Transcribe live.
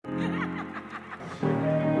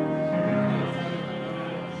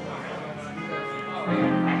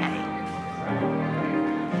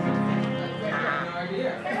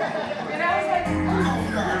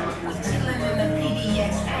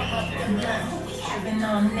having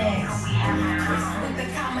on next. Chris with the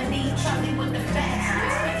comedy, Charlie with the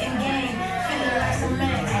facts. Spitting game, feeling like some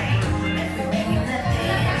man. Everything and nothing,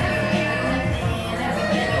 everything and nothing, everything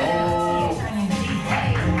and nothing. Shining deep,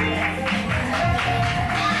 everything and nothing.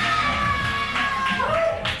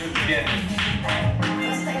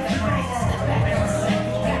 Let's take a break, step back and reflect.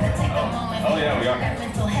 Gotta take a moment. Oh yeah, we are. That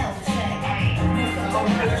mental health check. Move the whole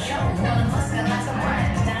other show. One of us got lots of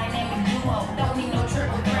friends. Dynamic duo, don't need no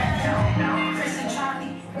triple threat. Chris and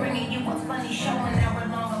Charlie, bringing you a funny show and hour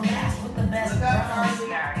long last with the best bros. Chris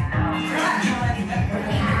and Charlie,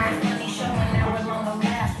 bringing you a funny show and hour long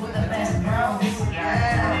last with the best bros.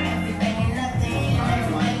 Everything and nothing,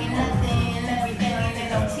 everything and nothing, everything and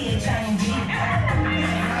N-O-T-H-I-N-G.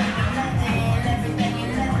 Everything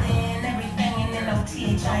and nothing, everything and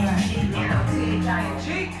N-O-T-H-I-N-G. N-O-T-H-I-N-G.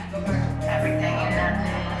 Everything and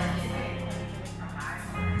nothing.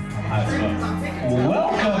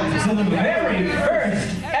 Welcome to the very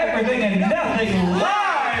first Everything and Nothing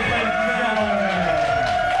Live, ladies and gentlemen.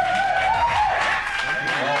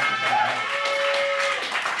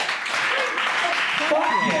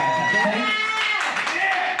 Fuck yeah.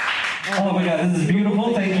 Oh my god, this is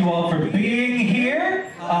beautiful. Thank you all for being here.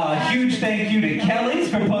 Huge thank you to Kelly's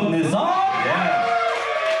for putting this on.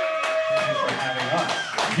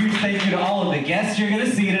 Huge thank you to all of the guests you're gonna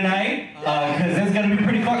see tonight, because it's gonna be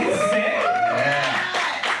pretty fucking sick.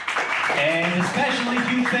 And especially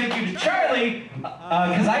huge thank you to Charlie,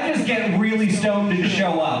 because I just get really stoned to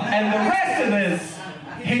show up, and the rest of this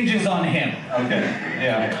hinges on him. Okay,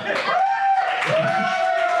 yeah.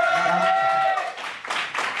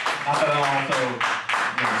 Not that I'm also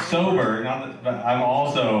sober, but I'm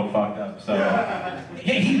also fucked up, so.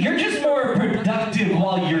 Yeah, you're just more productive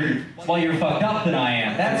while you're fucked up than I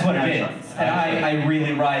am. That's what it is, and I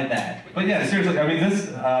really ride that. But yeah, seriously, I mean,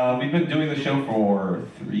 this, we've been doing the show for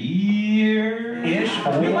 3 years-ish.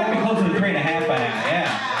 We might be closer to 3.5 by now, yeah.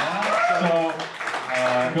 So,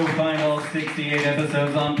 go find all 68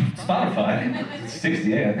 episodes on Spotify.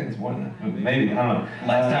 68, I think it's more than that. Maybe, I don't know.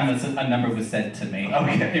 Last time a number was said to me.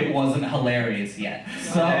 Okay. It wasn't hilarious yet.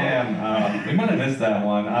 So. Damn, we might have missed that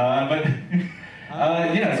one. But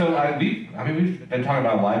yeah, so we've been talking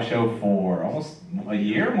about a live show for almost a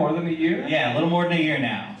year, more than a year. Yeah, a little more than a year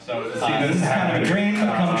now. So to see this is kind of a dream come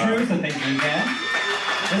happen. true, so thank you again.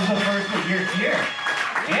 This is the first of your year.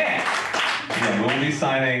 Yeah. Yeah, we'll be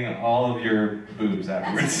signing all of your boobs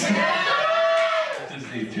afterwards. Just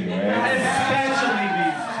these two, right? Especially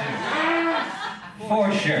these two.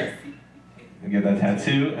 For sure. And get that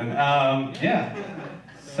tattoo, and yeah.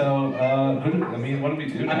 So, what do we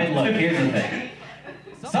do? I mean, look, here's the thing.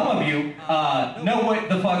 Some of you know what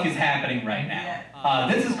the fuck is happening right now.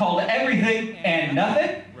 This is called Everything and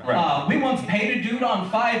Nothing. Right. We once paid a dude on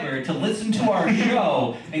Fiverr to listen to our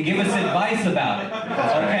show and give us advice about it.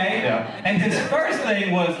 Okay? Yeah. And his first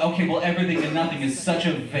thing was, okay, well, Everything and Nothing is such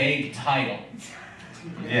a vague title.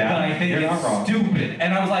 Yeah. But I think you're not it's wrong. stupid.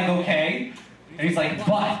 And I was like, okay. And he's like,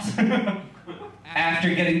 but after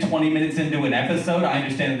getting 20 minutes into an episode, I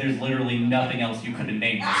understand that there's literally nothing else you could have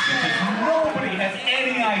named this, because nobody has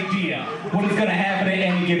any idea what is going to happen at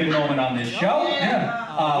any given moment on this show. Yeah.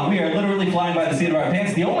 We are literally flying by the seat of our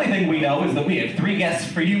pants. The only thing we know is that we have 3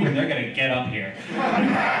 guests for you, and they're going to get up here. So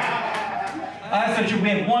we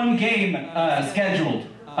have one game scheduled.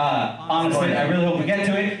 Honestly, I really hope we get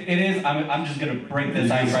to it. It is, I'm just going to break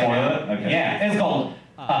this ice right now. Okay. Yeah, it's called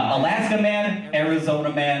Alaska Man,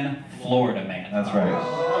 Arizona Man, Florida Man. That's right.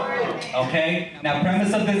 Okay? Now,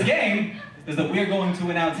 premise of this game is that we're going to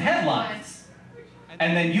announce headlines.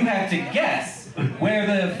 And then you have to guess where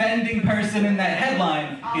the offending person in that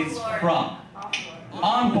headline is from.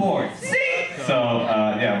 On board. See? So,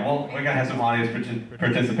 yeah, well, we're gonna have some audience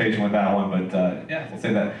participation with that one, but yeah, we'll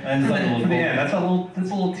say that. And it's like a little for the end. That's a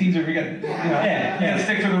little teaser. We got, you gotta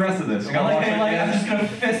stick through the rest of this. We gotta watch it. I'm just gonna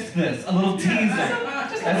fist this. A little teaser.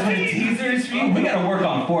 That's what a teaser is for you. We gotta work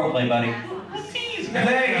on foreplay, buddy.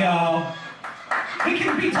 There you go. We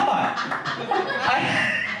can be taught.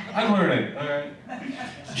 I'm learning. All right.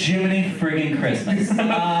 Jiminy friggin' Christmas.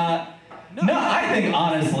 No, I think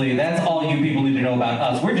honestly, that's all you people need to know about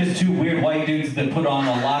us. We're just 2 weird white dudes that put on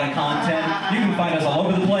a lot of content. You can find us all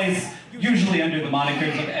over the place, usually under the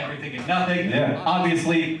monikers of Everything and Nothing. Yeah.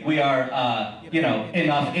 Obviously, we are,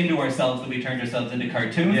 enough into ourselves that we turned ourselves into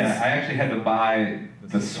cartoons. Yeah, I actually had to buy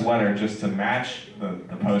the sweater just to match the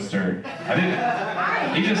poster. I didn't.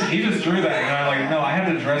 He just drew that, and I'm like, no, I have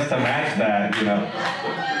to dress to match that, you know.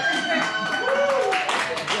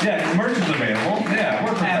 Yeah, merch is available. Yeah,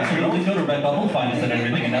 we're professional. Absolutely. Go to Redbubble, find us at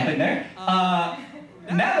Everything and Nothing there. Now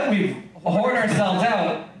that we've whored ourselves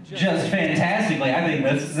out, just fantastically. I think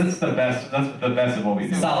That's the best. That's the best of what we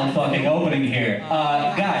do. solid fucking opening here.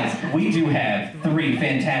 Guys, we do have 3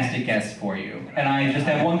 fantastic guests for you. And I just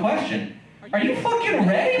have one question. Are you fucking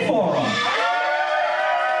ready for them?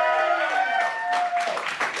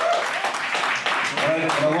 What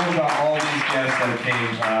I love about all these guests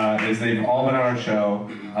that came is they've all been on our show.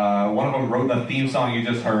 One of them wrote the theme song you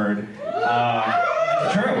just heard.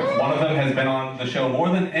 True. One of them has been on the show more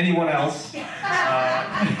than anyone else.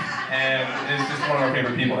 And is just one of our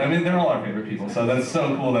favorite people. I mean, they're all our favorite people. So that's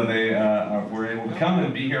so cool that they were able to come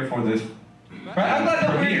and be here for this. I'm glad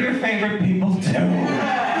that we're your favorite people too.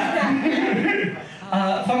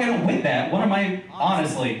 Fucking with that, one of my,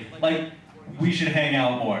 honestly, like, we should hang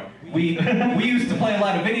out more. We used to play a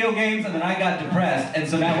lot of video games and then I got depressed, and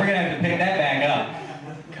so now we're gonna have to pick that back up.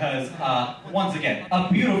 Because, once again, a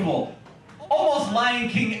beautiful, almost Lion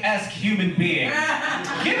King-esque human being.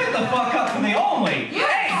 Give it the fuck up for the only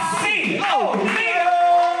A.C.O. Neo!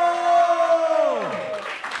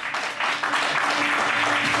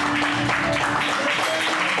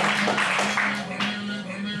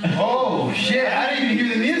 Oh shit, I didn't even hear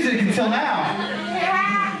the music until now.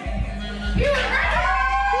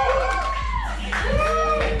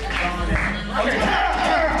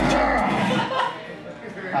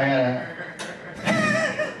 Okay,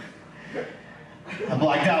 I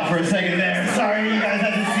blacked out for a second there. Sorry you guys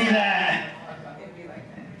had to see that.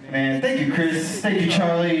 Man, thank you Chris, thank you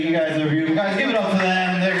Charlie, you guys are beautiful. Guys, give it up for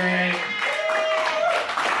them, they're great.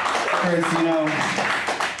 Chris, you know,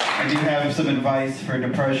 I do have some advice for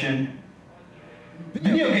depression.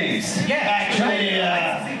 Video games. Yeah, Actually,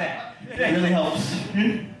 I see that. it really helps.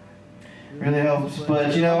 Really helps.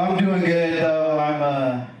 But you know, I'm doing good though.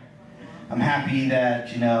 I'm happy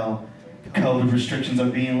that, you know, COVID restrictions are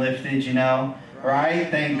being lifted, you know. Right?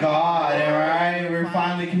 Thank God, alright? We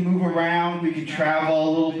finally can move around, we can travel a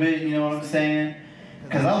little bit, you know what I'm saying?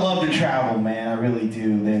 Because I love to travel, man, I really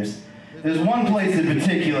do. There's one place in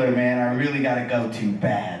particular, man, I really gotta go to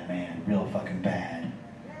bad, man. Real fucking bad.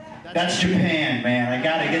 That's Japan, man. I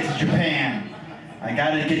gotta get to Japan. I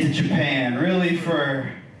gotta get to Japan, really for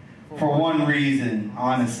one reason,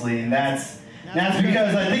 honestly, and that's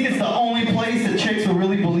because I think it's the only place that chicks will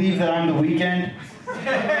really believe that I'm the Weeknd.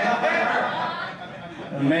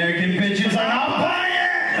 American bitches are not buying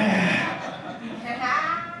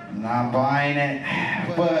it. Not buying it.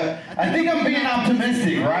 But I think I'm being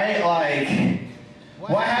optimistic, right? Like,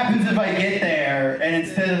 what happens if I get there and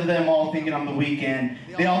instead of them all thinking I'm the Weeknd,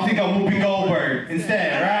 they all think I'm Whoopi Goldberg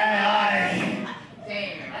instead, right? Like,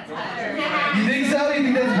 you think so? You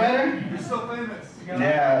think that's better? You're so famous.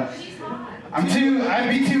 Yeah. I'd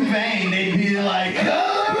be too vain. They'd be like,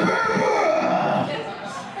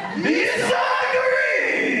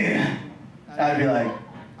 I'd be like,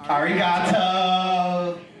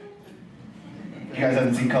 arigato. You guys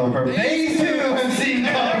haven't seen Color Purple. These two have seen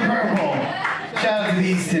Color Purple. Shout out to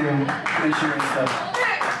these two. Insurance stuff.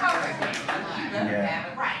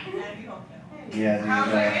 Yeah, dude.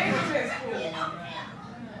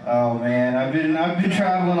 Oh man, I've been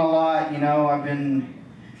traveling a lot, you know. I've been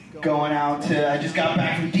going out to, I just got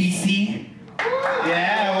back from DC.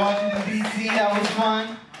 Yeah, Washington DC, that was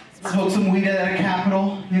fun. Smoked some weed at a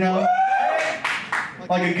Capitol, you know.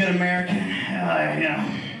 Like a good American, you know.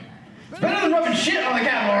 It's better than rubbing shit on the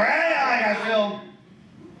Capitol, right? Like I feel.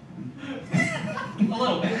 A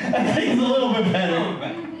little bit. I think it's a little bit better.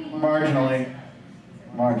 Marginally,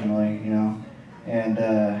 you know. And,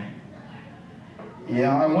 you know,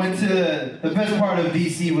 I went to, the best part of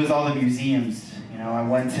DC was all the museums. You know, I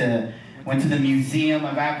went to the Museum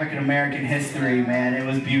of African American History, man. It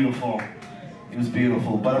was beautiful. It was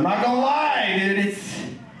beautiful. But I'm not gonna lie, dude, it's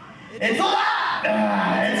a lot!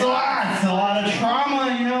 It's a lot! It's a lot of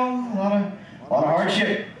trauma, you know, a lot of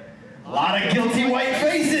hardship. A lot of guilty white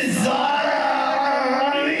faces. A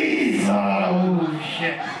lot of these. Oh,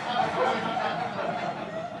 shit.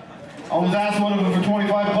 Almost asked one of them for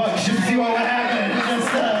 $25 just to see what would happen.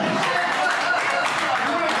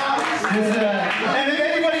 And if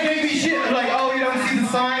anybody gave me shit, they're like, oh, you don't see the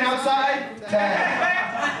sign outside?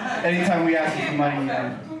 Anytime we ask you for money, you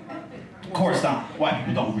know. Of course not. White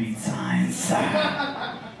people don't read signs.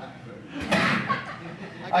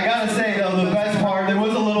 I gotta say though, the best part, there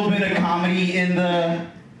was a little bit of comedy in the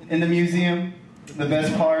museum. The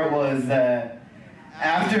best part was that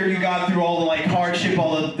after you got through all the like hardship,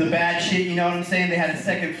 all the bad shit, you know what I'm saying? They had a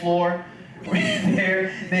second floor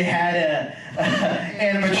where they had a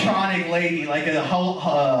animatronic lady, like a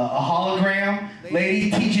hologram lady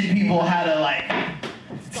teaching people how to like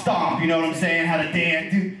stomp, you know what I'm saying? How to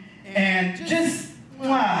dance, dude. And just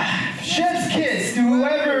chef's kiss to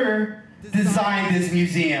whoever designed this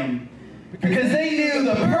museum because they knew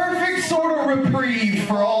the perfect sort of reprieve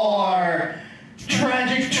for all our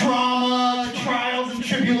tragic trauma, trials and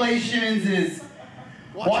tribulations is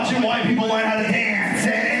watching white people learn how to dance.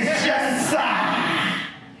 And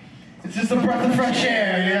it's just a breath of fresh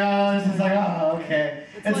air, you know? It's just like, oh, okay.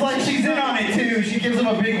 It's like she's in on it too. She gives him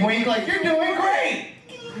a big wink like, you're doing great.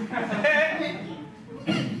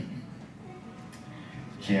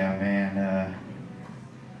 Yeah, man.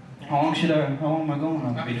 How long am I going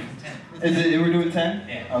on? Probably 10. Is it, we're doing 10?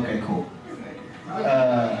 Yeah. Okay, cool.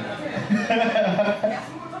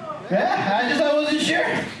 Yeah, I wasn't sure.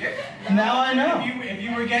 Now I know. If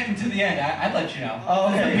you were getting to the end, I'd let you know. Oh,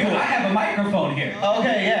 okay, cool. I have a microphone here.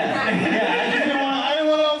 Okay, yeah. I didn't want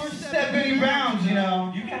to overstep any bounds, you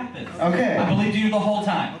know. You got this. Okay. I believed you the whole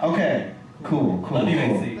time. Okay. Cool. Love you,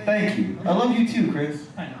 cool. AC. Thank you. I love you too, Chris.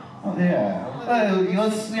 I know. Oh, yeah.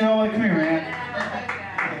 Let's, you know what, come here, man.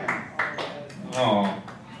 Oh.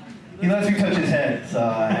 He lets me touch his head, so...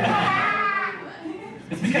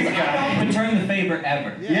 It's because I don't return the favor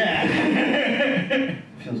ever. Yeah.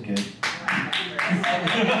 Feels good.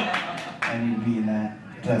 I need to be in that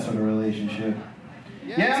sort of relationship.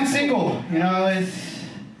 Yeah, I'm single. You know, I'm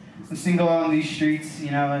single out on these streets.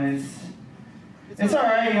 You know, and it's all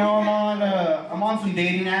right. You know, I'm on some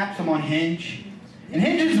dating apps. I'm on Hinge, and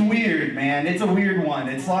Hinge is weird, man. It's a weird one.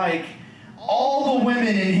 It's like all the women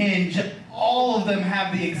in Hinge, all of them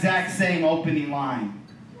have the exact same opening line.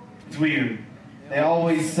 It's weird. They're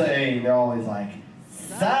always like,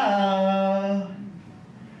 so,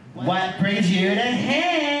 what brings you to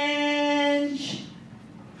Hinge?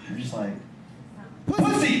 I'm just like,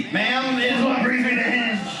 pussy, ma'am, is what brings me to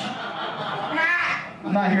Hinge.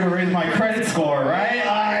 I'm not here to raise my credit score, right?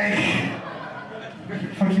 Like, what the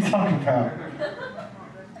fuck are you talking about?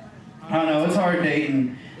 I don't know, it's hard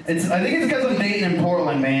dating. I think it's because I'm dating in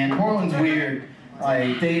Portland, man. Portland's weird.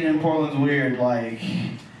 Like, dating in Portland's weird, like...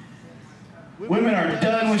 Women are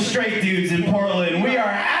done with straight dudes in Portland. We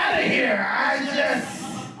are out of here.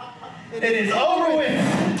 It is over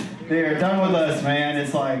with. They are done with us, man.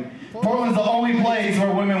 It's like, Portland's the only place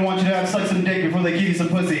where women want you to have suck some dick before they give you some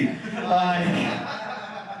pussy. I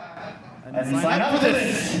didn't sign up for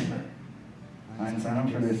this. I didn't sign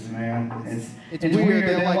up for this, man. It's weird.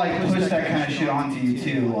 They like push that kind of shit onto you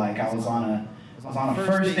too. Like I was on a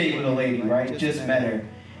first date with a lady, right? Just met her,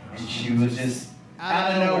 and she was just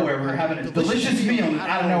out of nowhere. We were having a delicious meal, and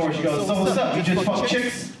out of nowhere she goes, "So what's up? You just fuck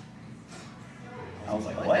chicks?" I was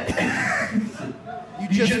like, "What?" You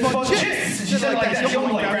just fuck chicks? She said like that. She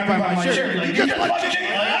only like grabbed me by my shirt. Like, you just fuck chicks?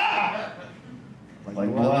 Like,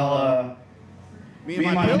 well, me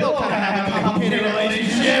and my pillow kind of have a complicated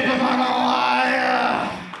relationship. I'm not gonna lie.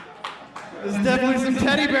 There's definitely some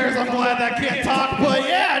teddy bears I'm glad that can't talk, but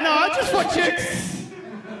yeah, no, I just fuck chicks.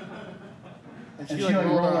 And she like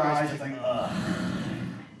rolled her eyes, she's like, ugh.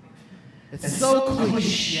 It's so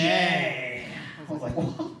cliche. I was like,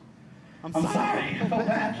 well, I'm sorry. I felt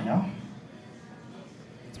bad, you know?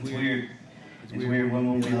 It's weird. It's weird when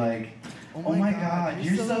we'll be like, oh my god,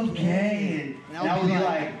 you're so gay. And I'll be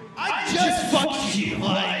like, I just fucked you.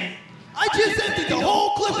 Like, I just emptied the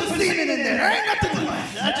whole clip of semen in there. There ain't nothing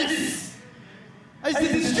left. I just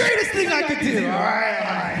did the straightest thing I could do,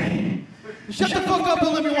 alright? Shut the fuck up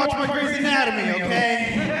and let me watch my Grey's Anatomy,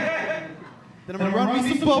 okay? Then I'm gonna run me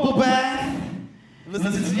some bubble bath, and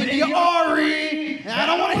listen to some India Ari, and I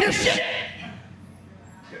don't wanna hear shit!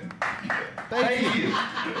 Thank you.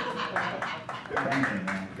 Thank you,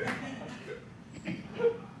 man.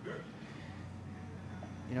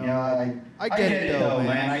 You know, I get it though,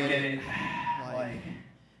 man. I get it. Like,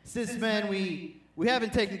 cis men, we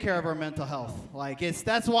haven't taken care of our mental health. Like,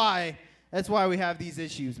 that's why we have these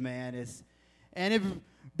issues, man. And if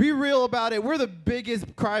be real about it, we're the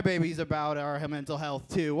biggest crybabies about our mental health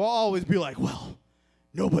too. We'll always be like, well,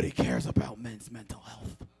 nobody cares about men's mental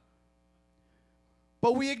health.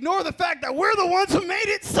 But we ignore the fact that we're the ones who made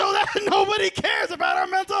it so that nobody cares about our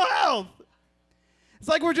mental health. It's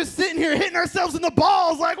like we're just sitting here hitting ourselves in the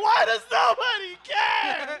balls like, why does nobody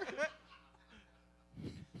care?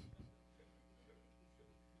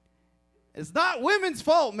 It's not women's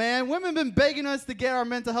fault, man. Women been begging us to get our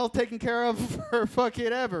mental health taken care of for fucking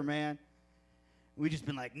ever, man. We just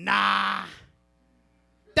been like, nah,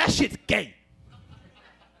 that shit's gay.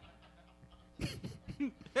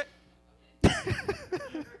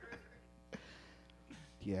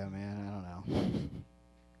 Yeah, man, I don't know.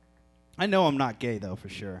 I know I'm not gay, though, for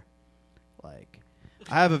sure. Like,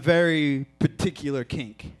 I have a very particular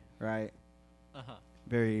kink, right? Uh-huh.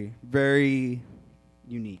 Very, very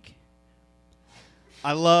unique.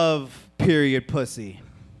 I love period pussy.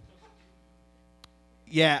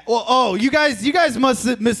 Yeah. Well, you guys must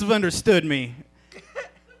have misunderstood me.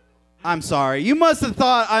 I'm sorry. You must have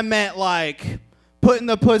thought I meant like putting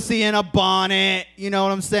the pussy in a bonnet, you know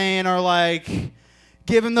what I'm saying? Or like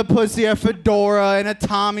giving the pussy a fedora and a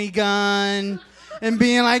Tommy gun and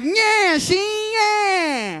being like, yeah, Shane,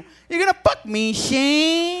 yeah. You're gonna fuck me,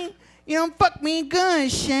 Shane. You don't fuck me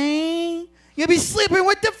good, Shane. You'll be sleeping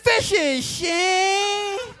with the fishes,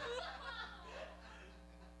 Shane.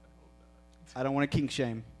 I don't want to kink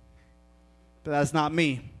shame. But that's not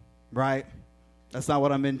me, right? That's not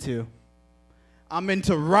what I'm into. I'm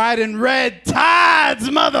into riding red tides,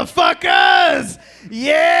 motherfuckers!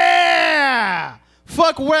 Yeah!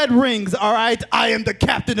 Fuck red rings, all right? I am the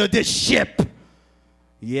captain of this ship.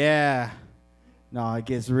 Yeah. No, it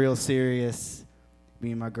gets real serious.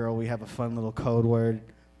 Me and my girl, we have a fun little code word.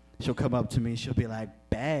 She'll come up to me, she'll be like,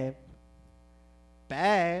 babe,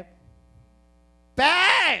 babe,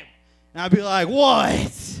 babe! And I'll be like,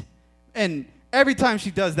 what? And every time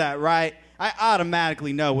she does that, right, I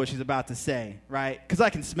automatically know what she's about to say, right? Because I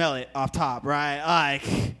can smell it off top, right?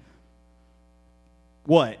 Like,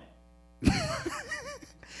 what?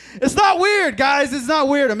 It's not weird, guys. It's not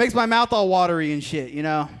weird. It makes my mouth all watery and shit, you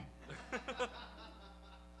know?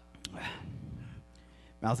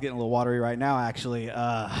 Mouth's getting a little watery right now, actually.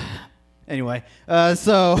 Anyway,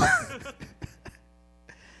 so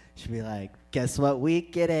she'll be like, guess what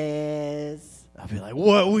week it is? I'll be like,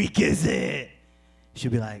 what week is it?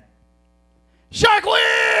 She'll be like, Shark Week!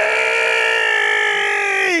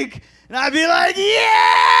 And I'd be like,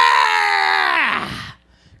 yeah!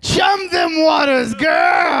 Chum them waters,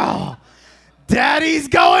 girl! Daddy's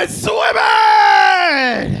going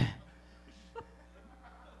swimming!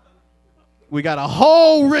 We got a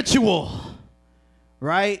whole ritual,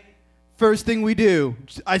 right? First thing we do,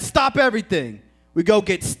 I stop everything. We go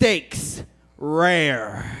get steaks,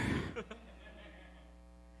 rare.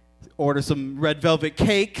 Order some red velvet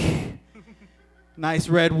cake, nice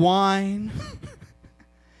red wine.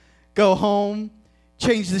 Go home,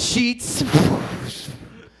 change the sheets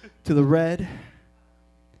to the red.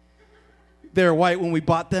 They're white when we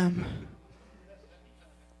bought them.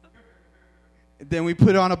 Then we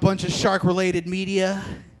put on a bunch of shark-related media.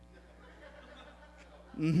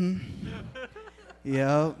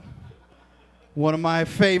 Yep. One of my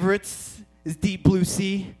favorites is Deep Blue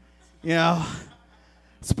Sea. You know,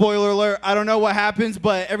 spoiler alert, I don't know what happens,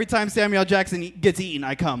 but every time Samuel Jackson gets eaten,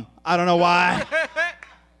 I come. I don't know why.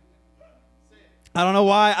 I don't know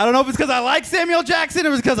why. I don't know if it's because I like Samuel Jackson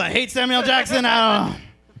or it's because I hate Samuel Jackson. I don't know.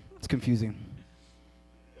 It's confusing.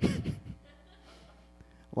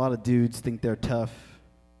 A lot of dudes think they're tough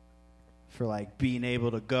for like being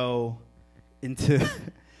able to go into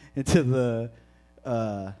the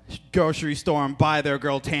grocery store and buy their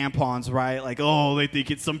girl tampons, right? Like, oh, they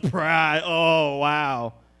think it's some pride. Oh,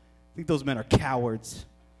 wow. I think those men are cowards.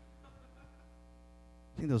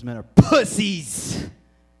 I think those men are pussies.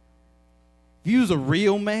 If you was a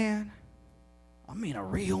real man, I mean a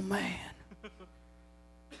real man,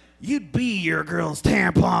 you'd be your girl's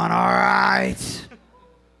tampon, all right?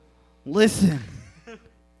 Listen.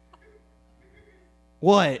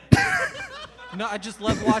 What? No, I just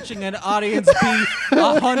love watching an audience be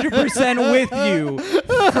 100% with you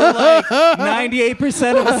for like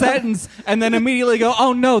 98% of a sentence and then immediately go,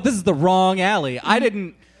 oh no, this is the wrong alley.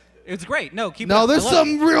 It's great. No, keep it No, up. there's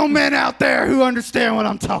some real men out there who understand what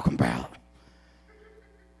I'm talking about.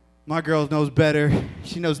 My girl knows better.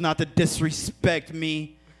 She knows not to disrespect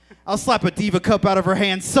me. I'll slap a Diva cup out of her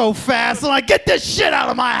hand so fast. I'm like, get this shit out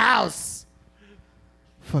of my house.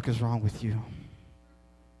 Fuck is wrong with you?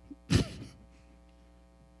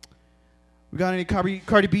 We got any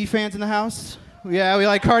Cardi B fans in the house? Yeah, we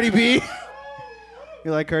like Cardi B.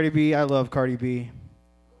 You like Cardi B? I love Cardi B.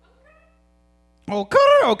 Oh,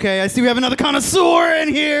 okay. I see we have another connoisseur in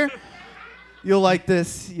here. You'll like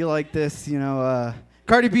this. You know.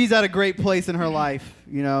 Cardi B's at a great place in her life.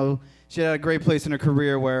 You know, she had a great place in her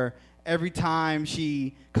career where every time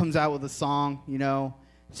she comes out with a song, you know,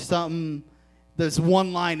 there's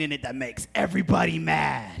one line in it that makes everybody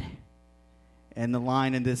mad. And the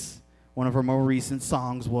line in one of her more recent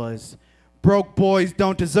songs was, broke boys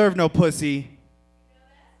don't deserve no pussy.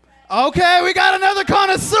 Okay, we got another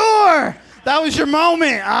connoisseur. That was your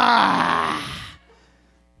moment. I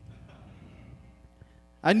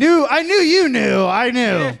knew you knew. I knew.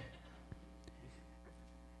 Yeah.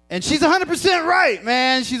 And she's 100% right,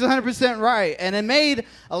 man. She's 100% right. And it made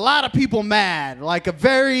a lot of people mad. Like a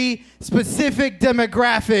very specific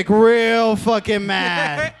demographic real fucking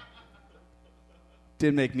mad.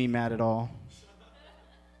 Didn't make me mad at all.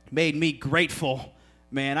 Made me grateful.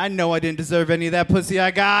 Man, I know I didn't deserve any of that pussy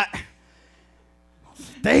I got.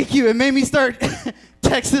 Thank you. It made me start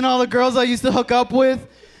texting all the girls I used to hook up with.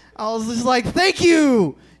 I was just like, thank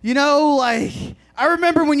you. You know, like, I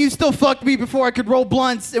remember when you still fucked me before I could roll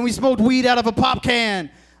blunts and we smoked weed out of a pop can.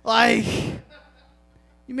 Like,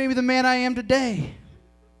 you made me the man I am today.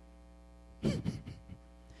 And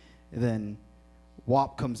then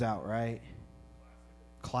WAP comes out, right?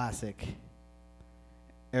 Classic.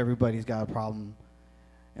 Everybody's got a problem.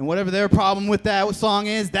 And whatever their problem with that song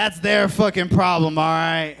is, that's their fucking problem, all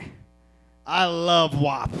right? I love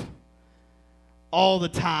WAP. All the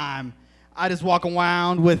time. I just walk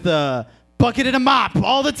around with a bucket and a mop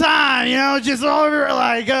all the time, you know, just all over,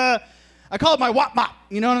 like, I call it my WAP mop,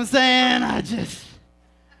 you know what I'm saying? I just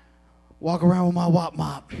walk around with my WAP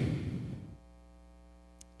mop.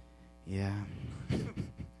 Yeah.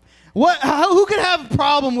 Who could have a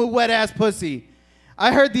problem with wet ass pussy?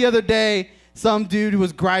 I heard the other day some dude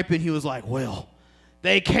was griping. He was like, well,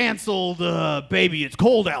 they canceled Baby It's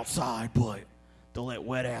Cold Outside, but they'll let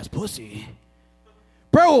wet ass pussy.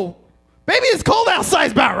 Bro, Baby It's Cold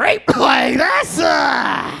Outside's about rape. Like, that's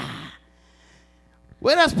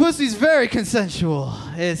wet ass pussy's very consensual.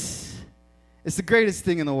 It's the greatest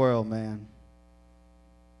thing in the world, man.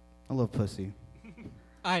 I love pussy.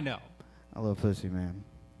 I know. I love pussy, man.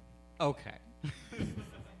 Okay.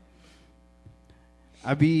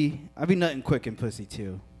 I be nutting quick in pussy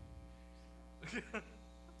too.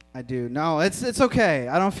 I do. No, it's okay.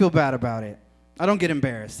 I don't feel bad about it. I don't get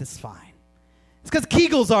embarrassed. It's fine. It's because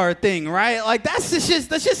Kegels are a thing, right? Like that's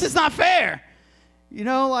just not fair. You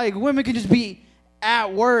know, like women can just be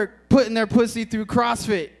at work putting their pussy through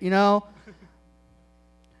CrossFit. You know,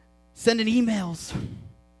 sending emails.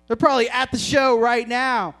 They're probably at the show right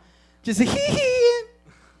now, just hee-heeing,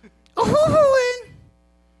 ooh-hooing.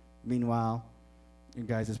 Meanwhile, you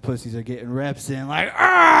guys' pussies are getting reps in like,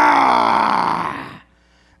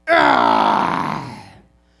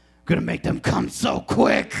 gonna make them come so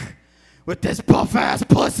quick with this buff-ass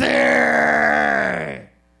pussy.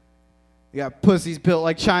 You got pussies built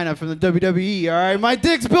like China from the WWE, all right? My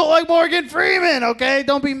dick's built like Morgan Freeman, okay?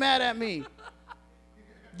 Don't be mad at me.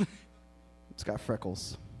 It's got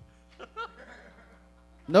freckles.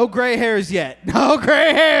 No gray hairs yet. No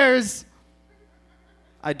gray hairs.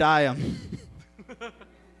 I dye them.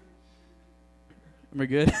 Am I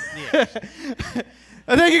good? Yeah.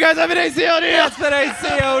 Thank you guys. I've been AC O'Neil. That's been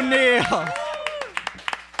AC O'Neil.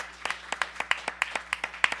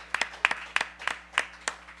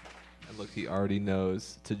 And look, he already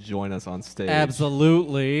knows to join us on stage.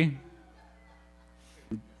 Absolutely.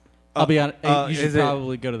 I'll be honest. You should is it-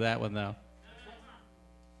 probably go to that one, though.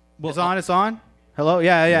 Well, It's on. It's on. Hello.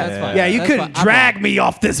 Yeah. That's fine. Yeah. You That's couldn't fine. I'm drag me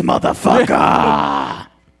off this motherfucker.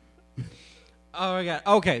 Oh my God.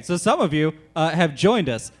 Okay, so some of you have joined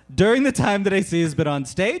us during the time that AC has been on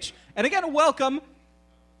stage, and again, welcome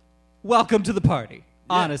to the party.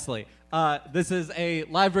 Honestly, this is a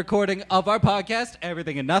live recording of our podcast,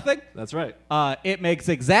 Everything and Nothing. That's right. It makes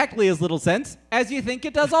exactly as little sense as you think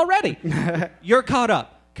it does already. You're caught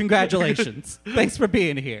up. Congratulations. Thanks for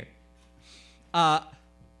being here. I'll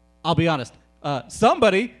be honest.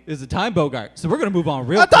 Somebody is a time bogart, so we're gonna move on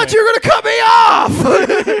real I quick. thought you were gonna cut me off.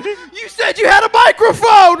 You said you had a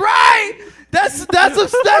microphone, right? That's a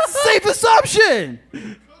safe assumption.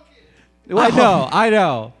 I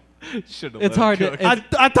know. Should've It's let hard it to. cook.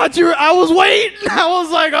 I thought you were. I was waiting. I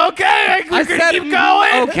was like, okay, I can keep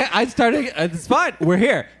going. Okay, I started. It's fine. We're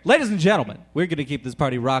here, ladies and gentlemen. We're gonna keep this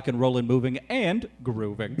party rocking, rolling, moving, and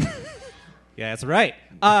grooving. Yeah, that's right.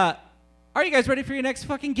 Are you guys ready for your next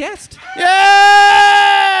fucking guest?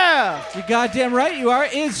 Yeah. You goddamn right you are.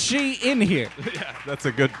 Is she in here? Yeah, that's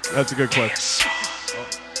a good question.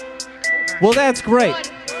 Well, that's great.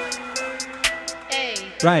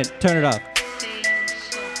 Ryan, turn it off.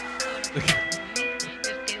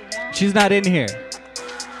 She's not in here.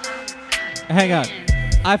 Hang on.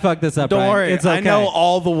 I fucked this up. Don't Ryan. worry. It's okay. I know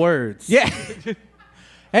all the words. Yeah.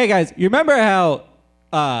 Hey guys, you remember how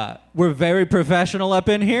we're very professional up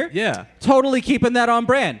in here? Yeah. Totally keeping that on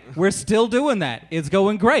brand. We're still doing that. It's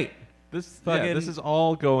going great. This Fucking- is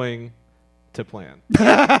all going to plan.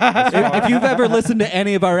 If you've ever listened to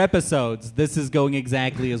any of our episodes, this is going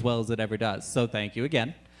exactly as well as it ever does. So thank you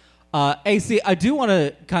again. AC, I do want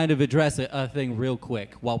to kind of address a thing real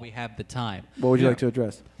quick while we have the time. What would you like to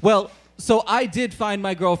address? Well, so I did find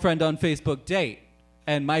my girlfriend on Facebook Date,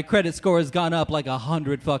 and my credit score has gone up like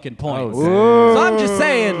 100 fucking points. Oh, So I'm just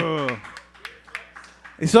saying,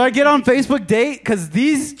 So I get on Facebook date because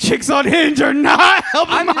these chicks on Hinge are not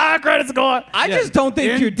helping my credit score. I just don't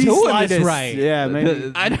think you're doing this right. Yeah,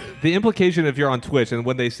 maybe. The implication if you're on Twitch and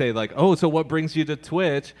when they say like, oh, so what brings you to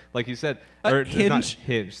Twitch? Like you said, or Hinge. not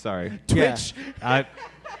Hinge. Sorry, Twitch. I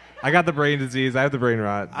got the brain disease. I have the brain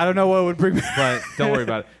rot. I don't know what would bring me. But don't worry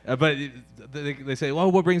about it. But they say,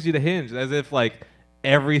 well, what brings you to Hinge? As if like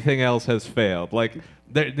everything else has failed. Like.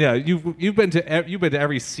 You've been to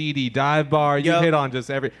every seedy dive bar. You hit on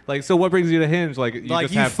just every so. What brings you to Hinge? Like you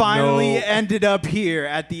just have finally no... ended up here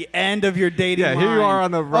at the end of your dating. Yeah, line. here you are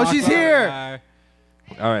on the rock. Oh, she's here.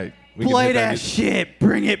 All right, we Play can hit that shit.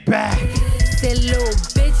 Bring it back. Say, little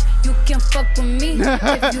bitch, you can fuck with me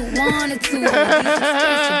if you wanted to.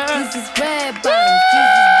 Jesus is red bottom,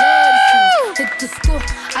 Jesus dirty shoes. Hit the school,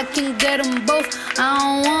 I can get them both. I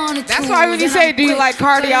don't want it. That's why when you say, do you like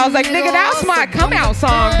Cardi? I was like, nigga, that's my come out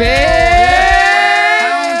song, bitch.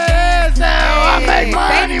 I make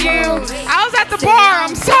money. Thank you. I was at the bar.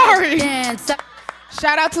 I'm sorry.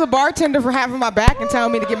 Shout out to the bartender for having my back and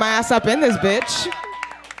telling me to get my ass up in this bitch.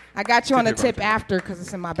 I got you on the tip after because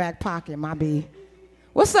it's in my back pocket, my B.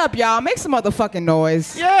 What's up, y'all? Make some motherfucking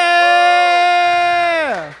noise. Yeah.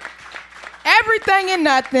 Everything and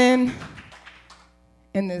nothing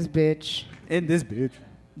in this bitch. In this bitch.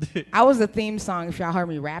 I was the theme song. If y'all heard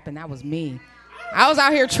me rapping, that was me. I was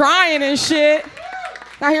out here trying and shit.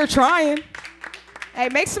 Out here trying. Hey,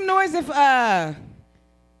 make some noise if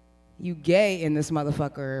you gay in this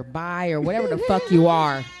motherfucker, or bi, or whatever the fuck you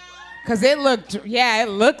are. Cause it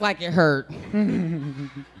looked like it hurt.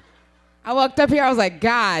 I walked up here, I was like,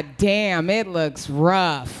 God damn, it looks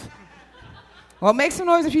rough. Well, make some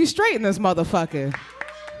noise if you straight in this motherfucker.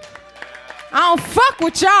 I don't fuck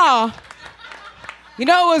with y'all. You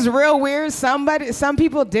know it was real weird? Some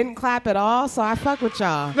people didn't clap at all, so I fuck with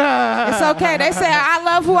y'all. It's okay. They say, I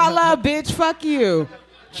love who I love, bitch. Fuck you.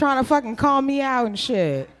 Trying to fucking call me out and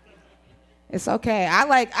shit. It's okay.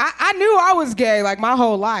 I knew I was gay like my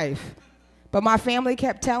whole life. But my family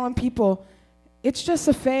kept telling people, it's just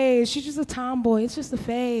a phase. She's just a tomboy. It's just a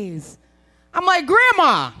phase. I'm like,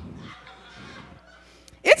 Grandma,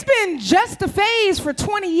 it's been just a phase for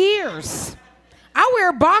 20 years. I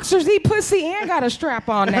wear boxers, eat pussy, and got a strap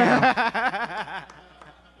on now.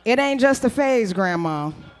 It ain't just a phase,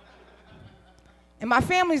 Grandma. And my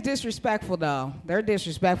family's disrespectful, though. They're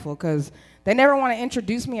disrespectful because they never want to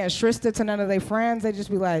introduce me as Shrista to none of their friends. They just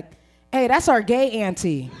be like, hey, that's our gay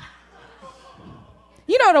auntie.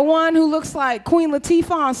 You know the one who looks like Queen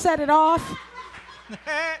Latifah on Set It Off?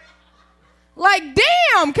 Like,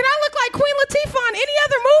 damn, can I look like Queen Latifah on any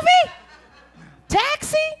other movie?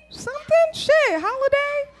 Taxi? Something? Shit,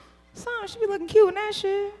 Holiday? Son, she be looking cute in that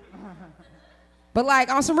shit. But like,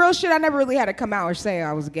 on some real shit, I never really had to come out or say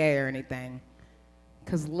I was gay or anything.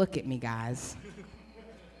 Because look at me, guys.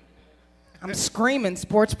 I'm screaming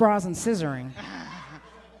sports bras and scissoring.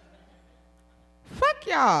 Fuck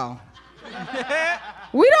y'all.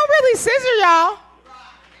 We don't really scissor y'all.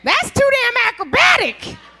 That's too damn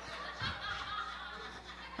acrobatic.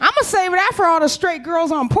 I'm gonna save that for all the straight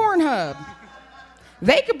girls on Pornhub.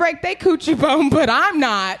 They could break their coochie bone, but I'm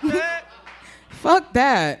not. Fuck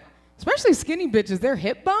that. Especially skinny bitches, their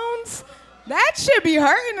hip bones. That should be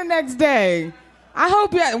hurting the next day. I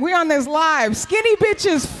hope we on this live. Skinny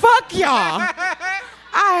bitches, fuck y'all.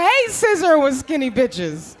 I hate scissor with skinny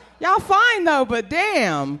bitches. Y'all fine though, but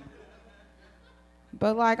damn.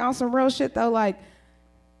 But like on some real shit though, like,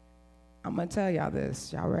 I'm gonna tell y'all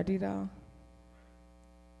this. Y'all ready though?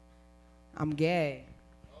 I'm gay.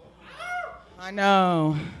 I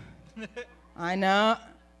know. I know.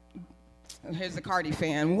 Here's the Cardi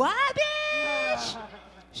fan. What, bitch?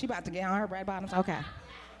 She about to get on her red bottoms? Okay.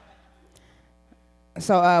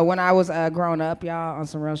 So when I was growing up, y'all, on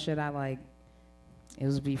some real shit, it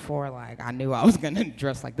was before, like, I knew I was going to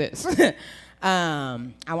dress like this. I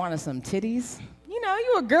wanted some titties. You know,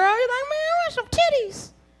 you a girl, you're like, man, I want some titties.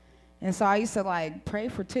 And so I used to, like, pray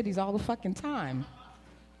for titties all the fucking time.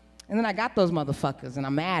 And then I got those motherfuckers, and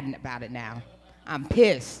I'm mad about it now. I'm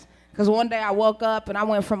pissed. Because one day I woke up, and I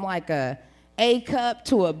went from, like, a A cup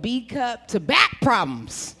to a B cup to back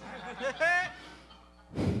problems.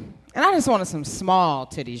 And I just wanted some small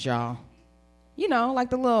titties, y'all. You know, like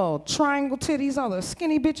the little triangle titties all the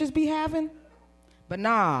skinny bitches be having. But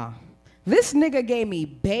nah, this nigga gave me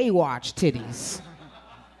Baywatch titties.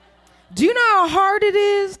 Do you know how hard it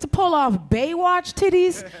is to pull off Baywatch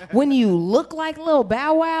titties when you look like Lil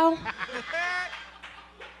Bow Wow?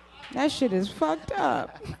 That shit is fucked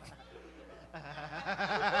up.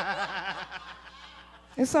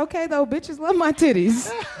 It's okay though, bitches love my titties.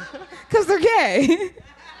 Cause they're gay.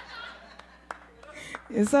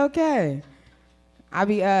 It's okay. I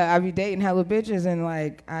be dating hella bitches, and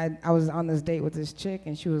like I was on this date with this chick,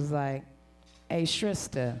 and she was like, "Hey,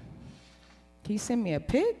 Shrista, can you send me a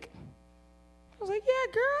pic?" I was like,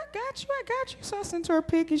 "Yeah, girl, I got you." So I sent her a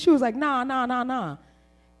pic, and she was like, "Nah.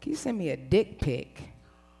 Can you send me a dick pic?"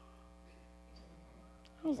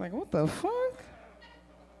 I was like, "What the fuck?"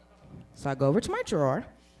 So I go over to my drawer.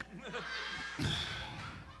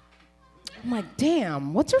 I'm like,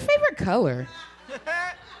 "Damn, what's her favorite color?"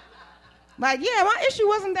 Like, yeah, my issue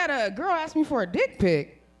wasn't that a girl asked me for a dick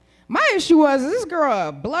pic. My issue was, is this girl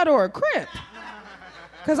a blood or a crip?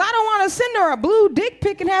 Because I don't want to send her a blue dick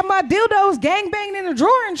pic and have my dildos gangbanging in the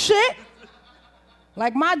drawer and shit.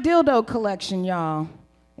 Like, my dildo collection, y'all,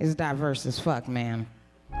 is diverse as fuck, man.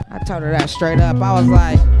 I told her that straight up. I was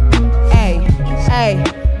like, hey,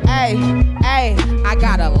 I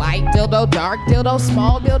got a light dildo, dark dildo,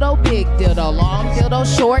 small dildo, big dildo, long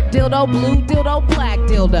dildo, short dildo, blue dildo, black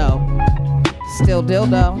dildo. Still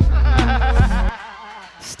dildo.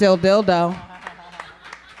 Still dildo.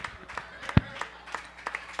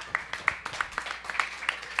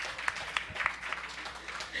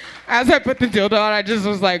 As I put the dildo on, I just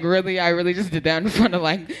was like, really? I really just did that in front of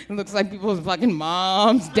like, it looks like people's fucking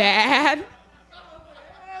moms, dad.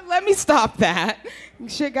 Let me stop that.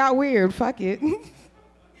 Shit got weird, fuck it.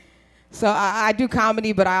 So I do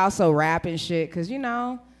comedy, but I also rap and shit, because, you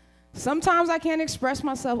know, sometimes I can't express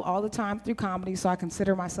myself all the time through comedy, so I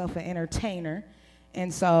consider myself an entertainer.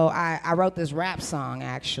 And so I wrote this rap song,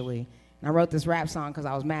 actually. And I wrote this rap song because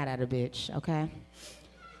I was mad at a bitch, okay?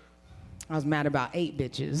 I was mad about 8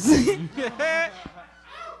 bitches.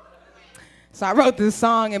 So I wrote this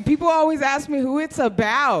song, and people always ask me who it's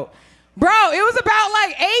about. Bro, it was about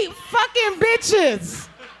like 8 fucking bitches.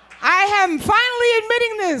 I am finally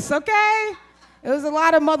admitting this, okay? It was a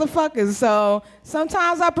lot of motherfuckers. So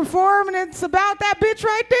sometimes I perform and it's about that bitch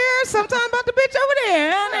right there. Sometimes about the bitch over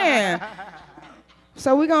there. Down there.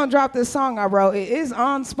 So we're gonna drop this song I wrote. It is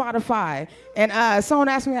on Spotify. And someone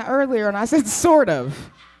asked me that earlier, and I said sort of.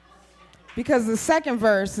 Because the second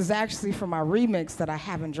verse is actually from my remix that I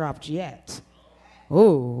haven't dropped yet.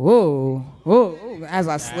 Ooh. As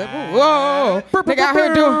I slip. Whoa. They got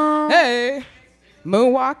her doing, hey.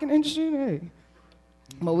 Moonwalking and shit, hey.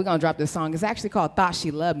 But we're gonna drop this song. It's actually called Thought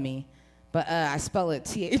She Loved Me, but I spell it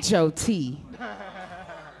T-H-O-T.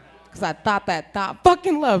 Because I thought that thought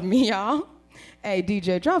fucking loved me, y'all. Hey,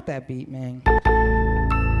 DJ, drop that beat, man.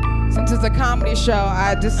 Since it's a comedy show,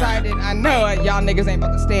 I decided, I know y'all niggas ain't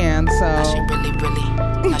about to stand, so. That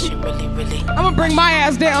shit really. I'm gonna bring my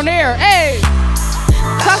ass down there, hey!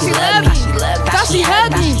 Thought she loved me, thought she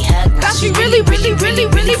hugged me, thought she really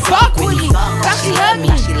fuck with me. Thought she hugged me,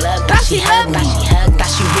 thought she hugged me, thought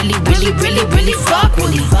she really fuck with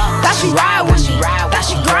me. Thought she ride with me, thought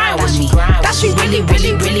she grind with me, thought she really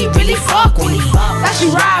fuck with me. Thought she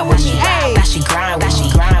ride with me, hey, thought she grind with me,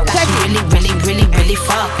 thought she really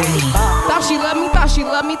fuck with me. Thought she loved me, thought she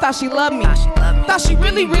loved me, thought she loved me, thought she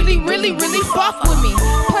really fuck with me.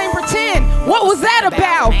 Plain pretend, what was that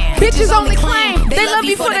about? Bitches only claim they love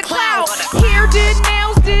you for the clout. Hair did,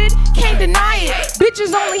 nails did, can't deny it.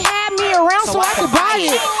 Bitches only had me around so I could buy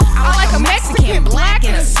it. I like a Mexican, black,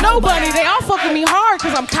 and a snow bunny. They all fucking me hard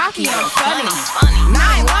cause I'm cocky and I'm funny.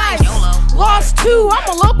 9 lives, lost 2, I'm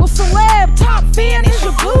a local celeb. Top fan is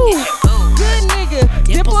your boo. Good nigga,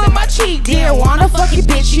 dimple in my cheek. Dear, wanna fuck you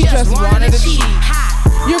bitch, you just wanted to cheat.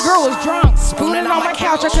 Your girl was drunk, spooning on my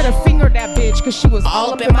couch. I could've fingered that bitch cause she was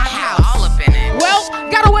all up in my house. Well,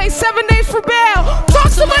 gotta wait 7 days for bail. Talk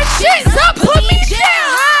so much shit, stop put me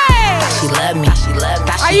down. Hey! She loved me,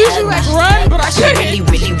 I usually like run, but I couldn't.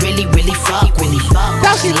 really fuck with me.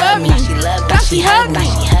 Thought she loved me, thought she hugged me.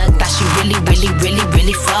 Thought she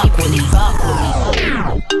really fuck with me.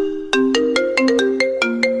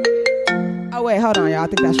 Oh wait, hold on, y'all. I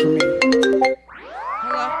think that's for me.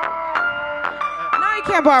 Hello? No, you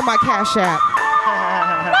can't borrow my Cash App.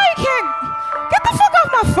 No, you can't. Get the fuck off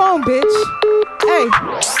my phone, bitch. Hey.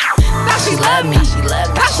 Thought she loved me,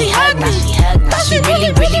 thought she hugged me, thought she really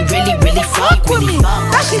fuck with me.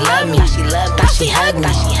 Thought she loved me, thought she hugged me,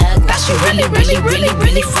 thought she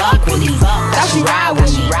really fuck with me. Thought she ride with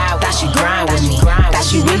me, thought she grind with me, thought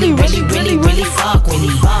she really fuck with me.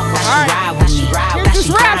 Alright, here's this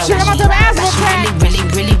rap shit. I'm about to have asthma attack.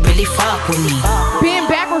 Really fuck with me. Being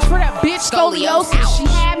backwards for that bitch scoliosis. She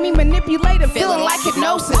had me manipulated, feeling like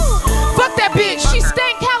hypnosis. Fuck that bitch, she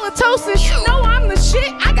stank halitosis. You know I'm the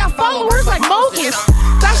shit, I got followers like Moses.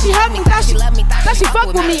 Thought she hugged me, thought she loved me, thought she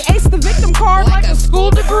fucked with me. Ace the victim card like a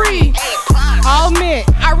school degree. I'll admit,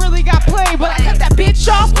 I really got played, but I cut that bitch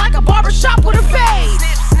off like a barbershop with a fade.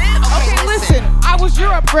 Okay, listen, I was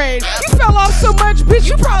your upgrade. You fell off so much, bitch,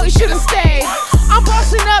 you probably should've stayed. I'm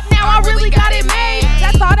bossing up now, I really got it made.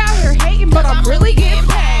 That thought out here hating, but I'm really getting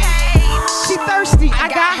paid. She thirsty, I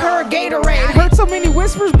got her a Gatorade. Heard so many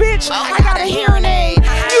whispers, bitch, I got a hearing aid.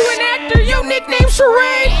 You an actor, your nickname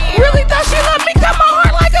Charade. Really thought she loved me, cut my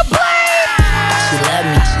heart like a blade. She love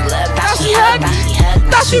me, she love me. Thought she hugged me.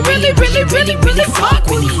 Thought she really fuck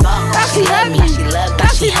with me. Thought she hugged me.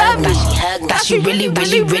 Thought she hugged me. Thought she really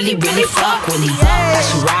fuck with me. Thought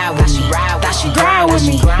she ride with me. Thought she grind with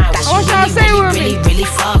me. I want y'all to say with me. Really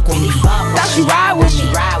fuck with me. Thought she ride with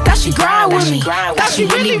me. Thought she grind with me. Thought she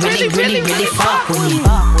really fuck with me.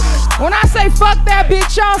 When I say fuck that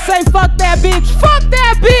bitch, y'all say fuck that bitch. Fuck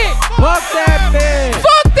that bitch. Fuck that bitch.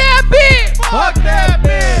 Fuck that bitch. Fuck that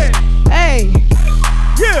bitch. Hey.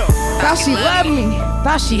 Yeah. Thought she loved me.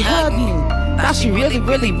 Thought she hugged me. Thought she really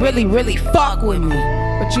fuck with me.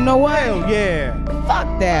 But you know what? Hell yeah.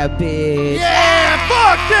 Fuck that bitch. Yeah,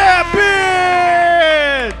 fuck that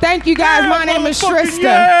bitch. Thank you guys. My name is Trista.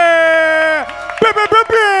 Yeah. Woo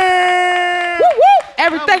woo.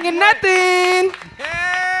 Everything and nothing.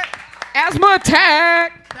 Asthma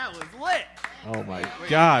attack. That was lit. Oh my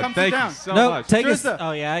God! Come sit Thank down. you so No, much. take us. Trista.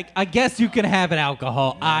 Oh yeah, I guess you can have an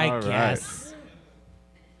alcohol. I All right. guess.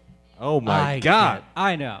 Oh my I God! get-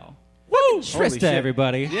 I know. Woo! Trista, shit.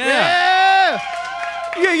 everybody. Yeah.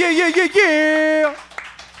 Yeah.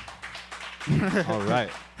 All right.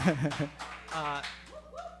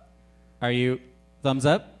 Are you thumbs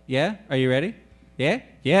up? Yeah? Are you ready? Yeah?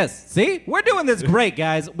 Yes. See? We're doing this great,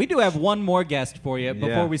 guys. We do have one more guest for you before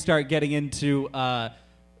Yeah. we start getting into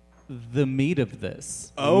the meat of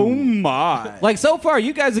this. Oh my. Like, so far,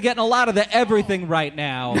 you guys are getting a lot of the everything right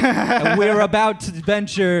now. And we're about to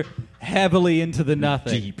venture heavily into the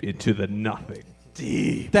nothing. Deep into the nothing.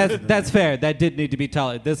 That's fair. That did need to be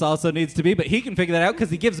taller. This also needs to be, but he can figure that out because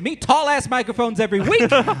he gives me tall-ass microphones every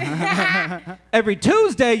week. Every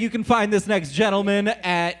Tuesday, you can find this next gentleman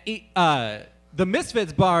at the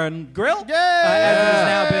Misfits Bar and Grill. As it has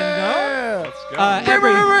now been known. Let's go.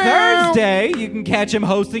 Every Thursday, you can catch him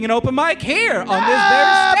hosting an open mic here on this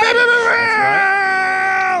very stage.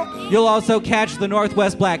 You'll also catch the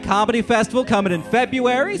Northwest Black Comedy Festival coming in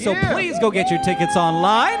February, so please go get your tickets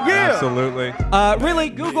online. Absolutely. Really,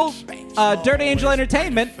 Google Dirty Angel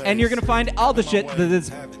Entertainment, and you're gonna find all the shit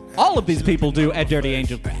that all of these people do at Dirty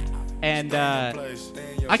Angel. And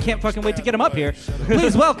I can't fucking wait to get them up here.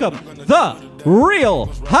 Please welcome the Real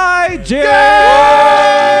Hijack!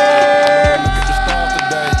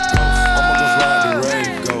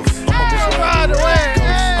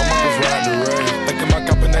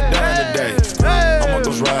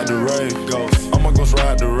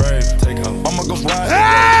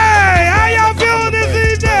 Hey, how y'all feeling this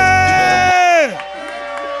evening?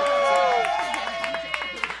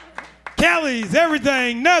 Kelly's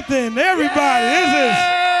everything, nothing, everybody.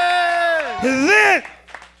 This is it.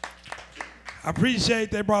 I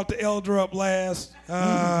appreciate they brought the elder up last. You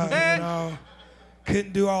know,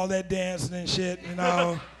 couldn't do all that dancing and shit. You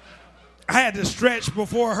know, I had to stretch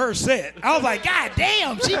before her set. I was like, God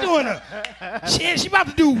damn, she doing a shit. She about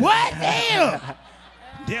to do what? Damn.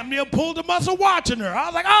 Damn near pulled the muscle watching her. I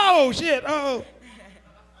was like, oh, shit, oh.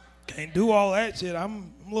 Can't do all that shit.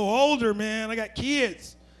 I'm a little older, man. I got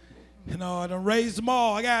kids. You know, I done raised them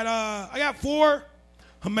all. I got 4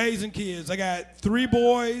 amazing kids. I got 3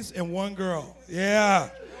 boys and 1 girl. Yeah.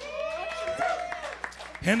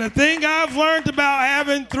 And the thing I've learned about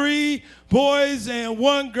having 3 boys and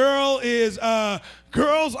 1 girl is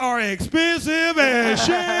girls are expensive as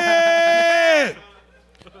shit.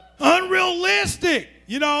 Unrealistic.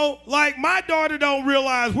 You know, like my daughter don't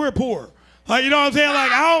realize we're poor. Like, you know what I'm saying?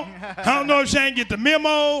 Like, I don't know if she ain't get the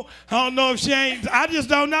memo. I don't know if she ain't, I just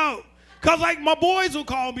don't know. Cause like my boys will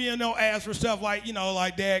call me and they'll ask for stuff like, you know,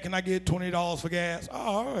 like, Dad, can I get $20 for gas? Oh,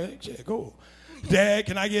 all right, shit, cool. Dad,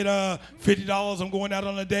 can I get $50? I'm going out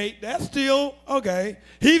on a date. That's still okay.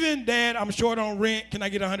 Even Dad, I'm short on rent. Can I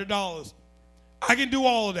get $100? I can do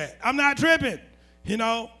all of that. I'm not tripping. You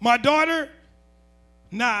know, my daughter,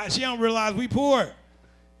 nah, she don't realize we poor.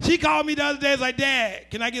 She called me the other day, like, Dad,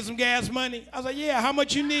 can I get some gas money? I was like, yeah, how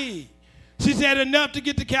much you need? She said enough to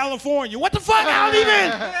get to California. What the fuck? I don't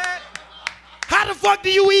even. How the fuck do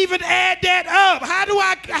you even add that up? How do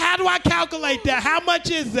I calculate that? How much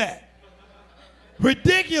is that?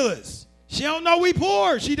 Ridiculous. She don't know we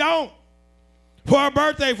poor. She don't. For her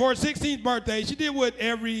birthday, for her 16th birthday, she did what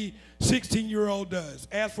every 16-year-old does.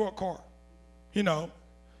 Ask for a car. You know.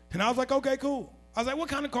 And I was like, okay, cool. I was like, what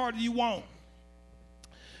kind of car do you want?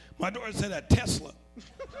 My daughter said a Tesla.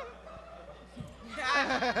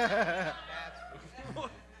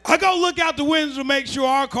 I go look out the window to make sure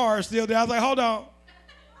our car is still there. I was like, hold on.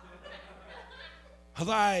 was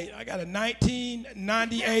like, I got a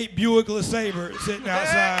 1998 Buick LeSabre sitting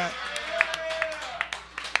outside.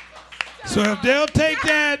 So if they'll take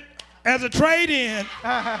that as a trade-in,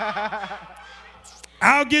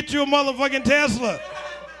 I'll get you a motherfucking Tesla.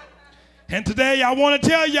 And today I want to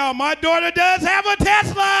tell y'all, my daughter does have a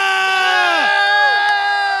Tesla!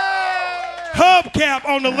 Hubcap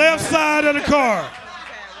on the left side of the car.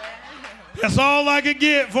 That's all I could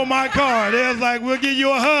get for my car. They was like, we'll give you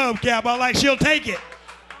a hubcap. I was like, she'll take it.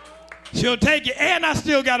 She'll take it, and I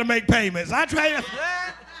still got to make payments. I try to.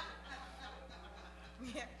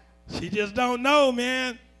 She just don't know,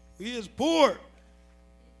 man. We is poor.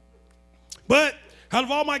 But out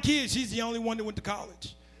of all my kids, she's the only one that went to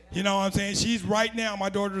college. You know what I'm saying? She's right now, my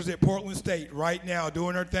daughter's at Portland State right now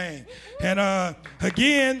doing her thing. And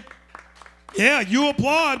again, yeah, you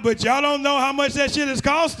applaud, but y'all don't know how much that shit is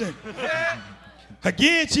costing.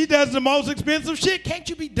 Again, she does the most expensive shit. Can't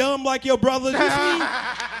you be dumb like your brothers? You see?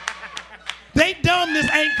 They dumb,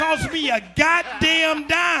 this ain't cost me a goddamn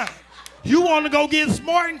dime. You want to go get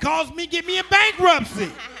smart and get me in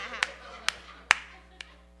bankruptcy.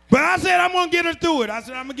 But I said, I'm going to get her through it. I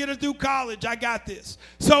said, I'm going to get her through college. I got this.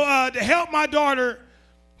 So to help my daughter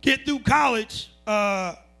get through college,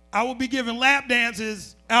 I will be giving lap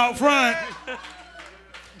dances out front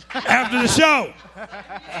after the show.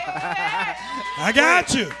 I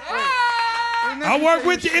got you. I'll work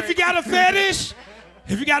with you. If you got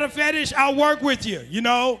a fetish, I'll work with you, you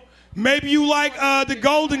know. Maybe you like the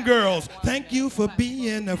Golden Girls. Thank you for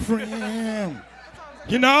being a friend.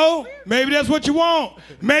 You know, maybe that's what you want.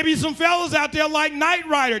 Maybe some fellas out there like Knight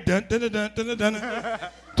Rider. Dun, dun, dun, dun, dun, dun,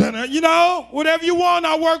 dun, dun, you know, whatever you want,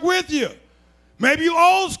 I'll work with you. Maybe you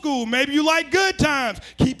old school. Maybe you like good times.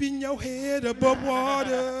 Keeping your head above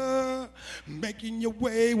water. Making your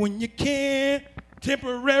way when you can.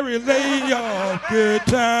 Temporarily lay off good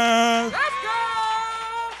times. Let's go!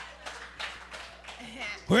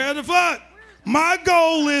 Where the fuck? My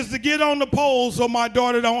goal is to get on the pole so my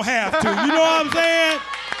daughter don't have to. You know what I'm saying?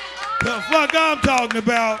 The fuck I'm talking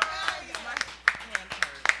about.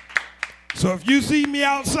 So if you see me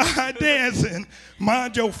outside dancing,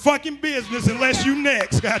 mind your fucking business unless you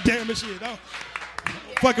next. God damn it, shit. Don't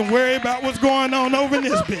fucking worry about what's going on over in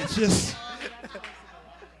this bitch. Just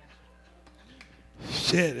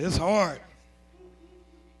shit, it's hard.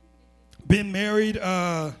 Been married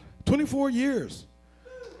 24 years.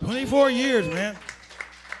 24 years, man.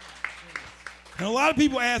 And a lot of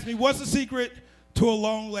people ask me, what's the secret to a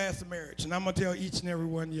long-lasting marriage? And I'm going to tell each and every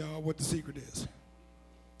one of y'all what the secret is.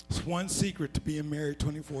 It's one secret to being married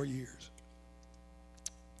 24 years.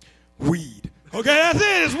 Weed. Okay, that's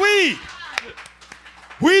it. It's weed.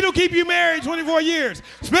 Weed will keep you married 24 years.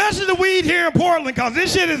 Especially the weed here in Portland, because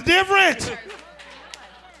this shit is different.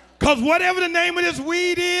 Because whatever the name of this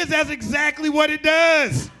weed is, that's exactly what it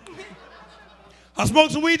does. I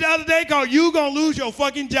smoked some weed the other day called You Gonna Lose Your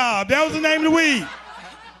Fucking Job. That was the name of the weed.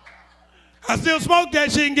 I still smoke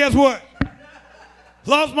that shit, and guess what?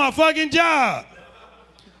 Lost my fucking job.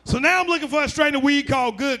 So now I'm looking for a strain of weed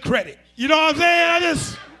called Good Credit. You know what I'm saying? I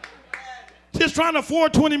just trying to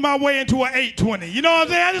 420 my way into an 820. You know what I'm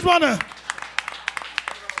saying? I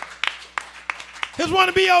just want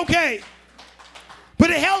to be okay.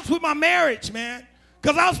 But it helps with my marriage, man.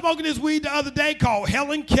 Because I was smoking this weed the other day called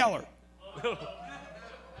Helen Keller.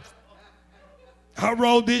 I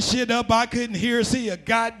rolled this shit up. I couldn't hear or see a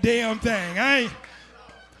goddamn thing. I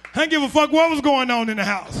ain't give a fuck what was going on in the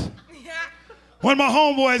house. One of my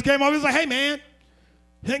homeboys came over. He was like, hey, man,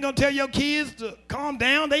 you ain't going to tell your kids to calm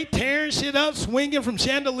down? They tearing shit up, swinging from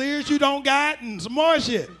chandeliers you don't got, and some more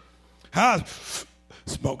shit. I was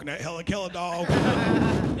smoking that Helen Keller dog.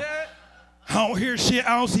 I don't hear shit.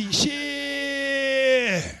 I don't see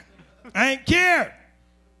shit. I ain't care.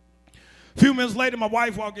 A few minutes later, my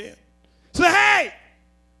wife walked in. Said, hey,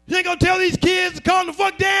 you ain't gonna tell these kids to calm the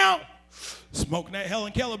fuck down? Smoking that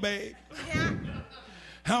Helen Keller, babe.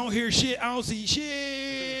 I don't hear shit. I don't see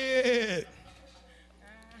shit.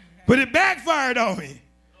 But it backfired on me.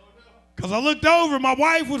 Because I looked over, my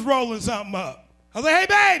wife was rolling something up. I was like,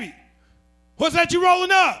 hey, baby, what's that you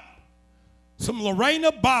rolling up? Some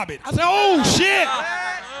Lorena Bobbitt. I said, oh, shit.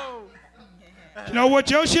 You know what?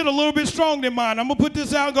 Your shit a little bit stronger than mine. I'm going to put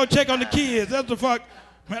this out and go check on the kids. That's the fuck.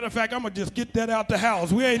 Matter of fact, I'm going to just get that out the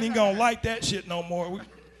house. We ain't even going to like that shit no more.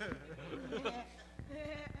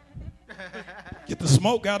 Get the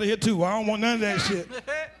smoke out of here, too. I don't want none of that shit.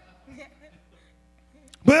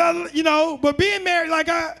 But, you know, but being married, like,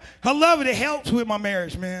 I love it. It helps with my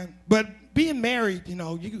marriage, man. But being married, you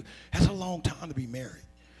know, that's a long time to be married.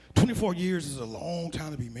 24 years is a long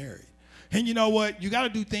time to be married. And you know what? You got to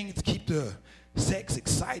do things to keep the sex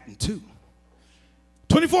exciting, too.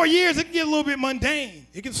 24 years, it can get a little bit mundane.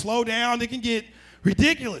 It can slow down. It can get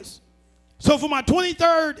ridiculous. So for my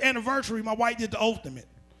 23rd anniversary, my wife did the ultimate.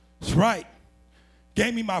 That's right.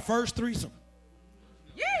 Gave me my first threesome.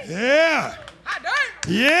 Yeah.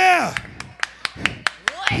 Yeah.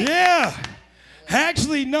 Yeah.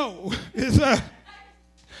 Actually, no. It's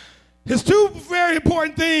two very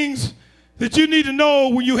important things that you need to know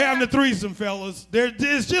when you having a threesome, fellas.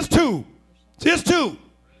 It's just two. Just two.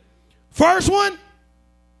 The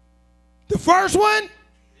first one,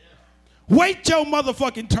 wait your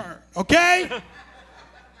motherfucking turn, okay?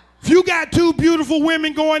 If you got two beautiful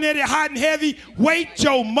women going at it hot and heavy, wait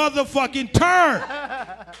your motherfucking turn.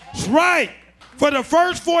 That's right. For the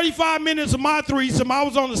first 45 minutes of my threesome, I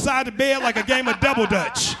was on the side of the bed like a game of double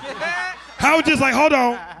dutch. I was just like, hold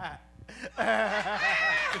on.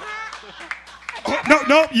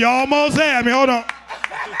 No, you almost had me. Hold on.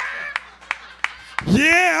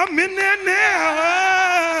 Yeah, I'm in there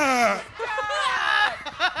now.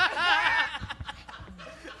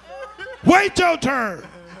 Wait your turn.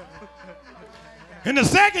 And the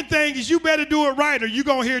second thing is you better do it right or you're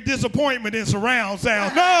going to hear disappointment in surround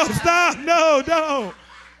sound. No, stop, no.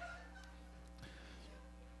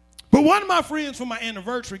 But one of my friends for my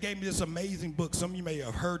anniversary gave me this amazing book. Some of you may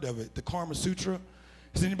have heard of it, the Karma Sutra.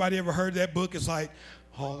 Has anybody ever heard that book? It's like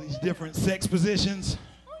all these different sex positions.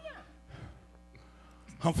 Oh, yeah.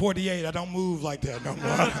 I'm 48. I don't move like that no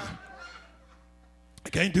more. I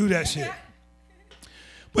can't do that shit.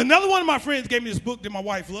 But another one of my friends gave me this book that my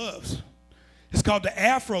wife loves. It's called the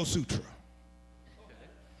Afro Sutra.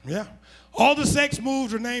 Yeah. All the sex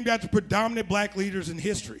moves are named after predominant black leaders in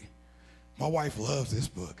history. My wife loves this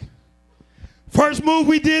book. First move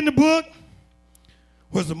we did in the book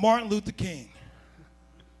was the Martin Luther King.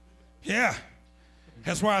 Yeah.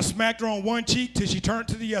 That's why I smacked her on one cheek till she turned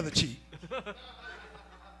to the other cheek.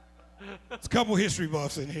 There's a couple history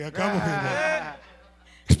buffs in here. A couple people.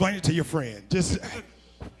 Explain it to your friend. Just,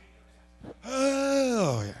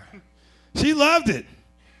 oh, yeah. She loved it.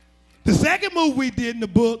 The second move we did in the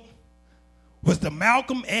book was the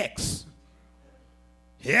Malcolm X.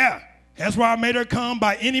 Yeah. That's why I made her come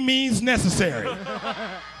by any means necessary.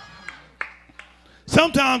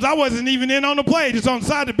 Sometimes I wasn't even in on the play, just on the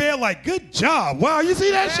side of the bed like, good job. Wow, you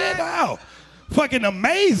see that shit? Wow. Fucking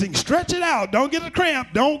amazing. Stretch it out. Don't get a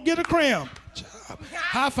cramp. Don't get a cramp. Good job.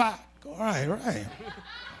 High five. All right.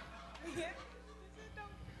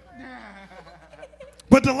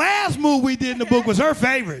 But the last move we did in the book was her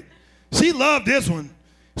favorite. She loved this one.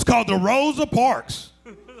 It's called the Rosa Parks.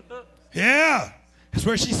 Yeah. It's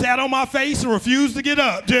where she sat on my face and refused to get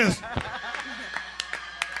up. Just.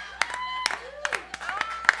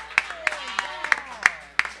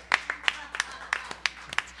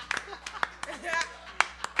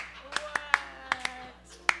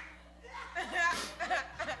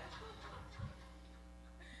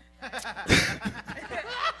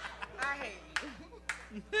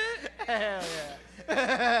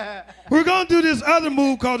 We're gonna do this other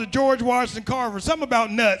move called the George Washington Carver. Something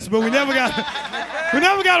about nuts, but we never got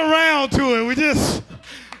around to it.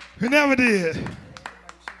 We never did.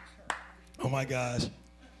 Oh my gosh.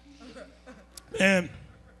 And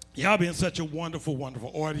y'all been such a wonderful,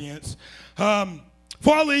 wonderful audience.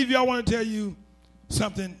 Before I leave you, I want to tell you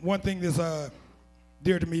something. One thing that's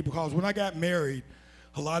dear to me, because when I got married,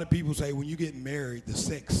 a lot of people say when you get married, the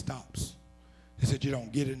sex stops. They said you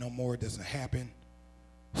don't get it no more. It doesn't happen.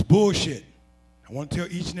 It's bullshit. I want to tell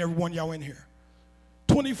each and every one of y'all in here.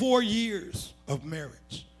 24 years of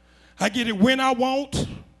marriage. I get it when I want,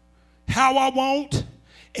 how I want,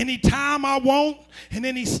 anytime I want, and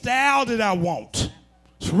any style that I want.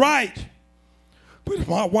 That's right. But if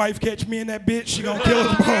my wife catch me in that bitch, she gonna kill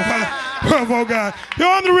us both. Oh, God. Yo,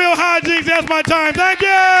 I'm the real Hijinks. That's my time. Thank you.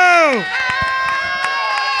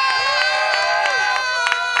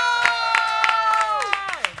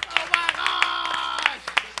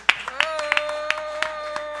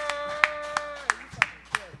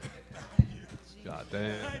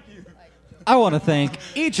 I want to thank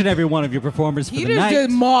each and every one of your performers for You the just night.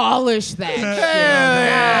 demolished that shit.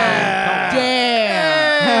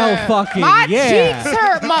 Damn. Hell fucking My yeah. cheeks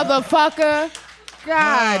hurt, motherfucker.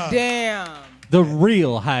 God damn. The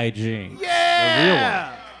real hygiene. The real one.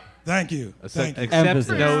 Thank you. Thank you. Except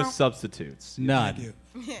Emphasis. no substitutes. None. Thank you.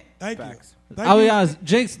 Thank you. I'll be honest,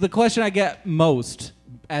 Jinx, the question I get most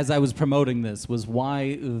as I was promoting this was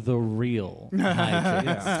why the real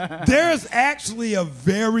hijinks? There's actually a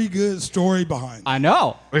very good story behind it. I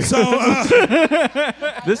know. So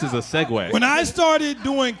This is a segue. when I started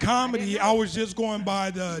doing comedy, I was just going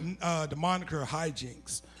by the moniker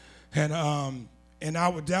Hijinks. And and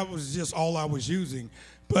that was just all I was using.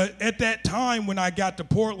 But at that time when I got to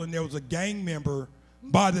Portland, there was a gang member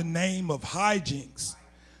by the name of Hijinks.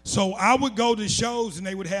 So I would go to shows and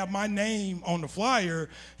they would have my name on the flyer.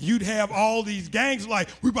 You'd have all these gangs like,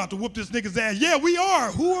 we about to whoop this nigga's ass. Yeah, we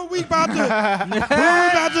are. Who are we about to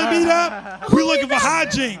beat up? We're looking for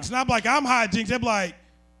Hijinks. And I'm like, I'm Hijinks. They're like,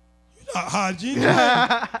 you're not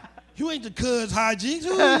Hijinks. You ain't the cuz Hijinks.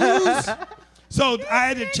 Who's? So I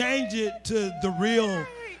had to change it to the real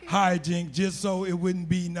Hijinks just so it wouldn't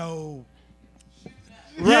be no.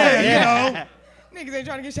 Yeah, you know. Niggas ain't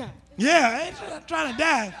trying to get shot. Yeah, I ain't trying to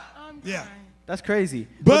die. Yeah. That's crazy.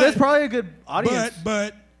 But there's probably a good audience.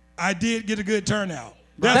 But I did get a good turnout.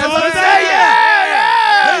 That's what I'm saying.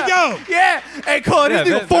 Yeah. There you go. Yeah. Hey, Cole, this nigga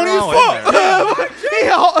they're funny as all fuck.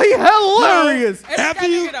 he hilarious.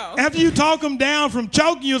 After you talk him down from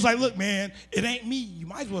choking, you was like, look, man, it ain't me. You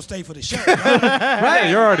might as well stay for the show. Right,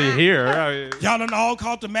 you're already here. Y'all done all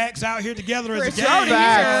caught the Max out here together as a For gang.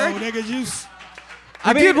 sure. So, nigga, you...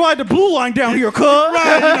 I did ride the blue line down here, cuz.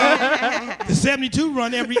 Right, you know, the 72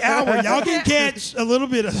 run every hour. Y'all can catch a little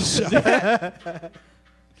bit of the show.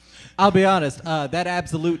 I'll be honest, that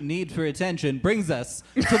absolute need for attention brings us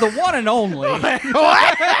to the one and only.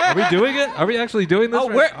 Are we doing it? Are we actually doing this? Oh,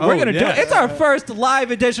 we're going to do it. It's our first live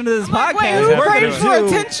edition of this podcast. Wait, We're ready gonna for do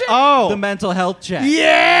attention? the mental health check.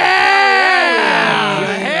 Yeah!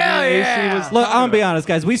 Hell yeah! Look, I'm going to be honest,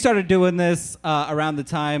 guys. We started doing this around the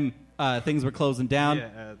time things were closing down.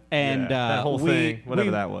 And that whole thing, whatever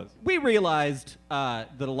that was. We realized that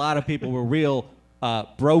a lot of people were real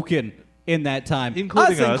broken in that time.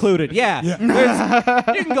 Including us. Included, yeah. You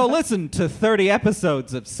can go listen to 30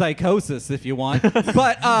 episodes of Psychosis if you want.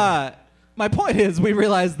 But my point is, we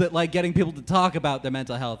realized that like getting people to talk about their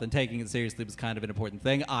mental health and taking it seriously was kind of an important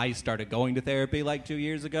thing. I started going to therapy like 2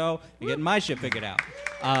 years ago and getting my shit figured out.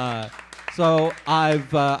 So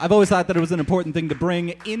I've always thought that it was an important thing to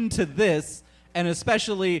bring into this, and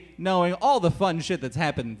especially knowing all the fun shit that's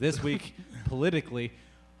happened this week politically,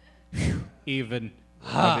 even.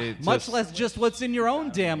 Much less just what's in your own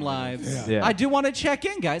damn lives. Yeah. I do want to check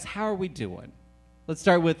in, guys. How are we doing? Let's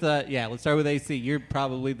start with AC. You're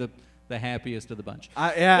probably the happiest of the bunch.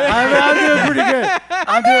 I'm doing pretty good.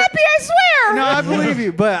 I'm happy, I swear. No, I believe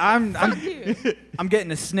you, but I'm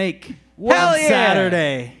getting a snake on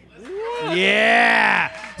Saturday.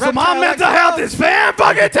 Yeah. So my mental health is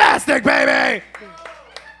fan-fucking-tastic, baby.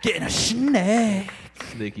 Getting a snake.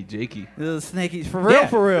 Snaky Jakey. Little snaky. For real,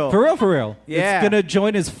 for real. For real. Yeah. It's going to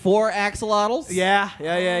join his 4 axolotls? Yeah.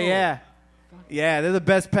 Yeah, they're the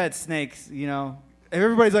best pet snakes, you know.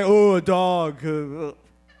 Everybody's like, oh, a dog.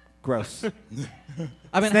 Gross.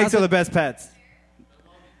 I mean, Snakes are the best pets.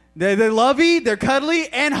 They're lovey, they're cuddly,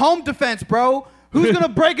 and home defense, bro. Who's going to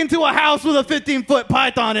break into a house with a 15-foot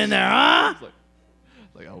python in there, huh?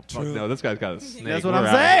 Like, oh, fuck no, this guy's got a snake. That's what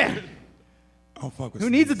I'm saying. Oh, fuck with Who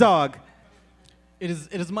needs a dog? It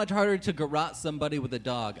is much harder to garrote somebody with a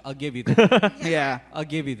dog. I'll give you that. Yeah. I'll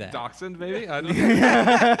give you that. Dachshund, maybe? I don't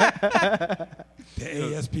know. The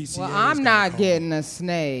ASPCA. Well, I'm not getting a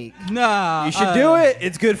snake. Nah. You should do it.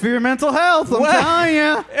 It's good for your mental health. I'm telling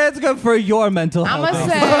you. It's good for your mental health. I'm going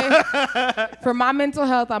to say, for my mental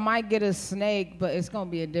health, I might get a snake, but it's going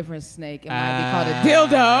to be a different snake. It might be called a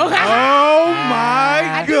dildo. Oh,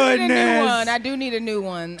 my goodness. I do need a new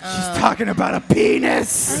one. She's talking about a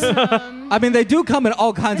penis. I mean, they do come in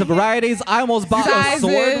all kinds of varieties. I almost bought a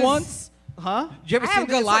sword Sizes. once. Huh? Did you ever I see have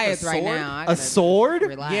this? It's like Goliath right sword? now. I A gotta sword?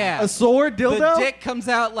 relax. Yeah. A sword dildo? The dick comes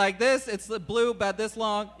out like this. It's the blue, about this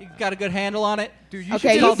long. You got a good handle on it. Dude, you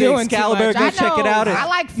Okay, should you're call the doing too Excalibur. much. Go I check it know. out. I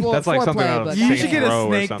like That's like something foreplay, out of but Saints You should get a Row or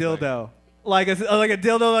snake something. dildo. Like a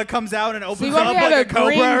dildo that comes out and opens you want up me to have like a a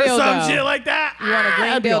green cobra or some dildo? shit like that. You want a green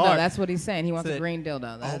That'd be dildo? hard. That's what he's saying. He wants That's a it. green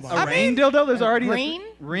dildo. That's A rain dildo? There's already green?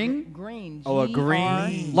 Ring? Green. Oh, a G-R.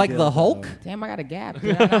 green. Like the Hulk? Damn, I got a gap.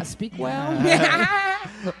 Did I not speak well?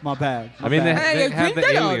 My bad. I mean, they have the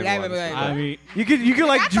Green dildo. alien Yeah, ones. yeah, I mean, You could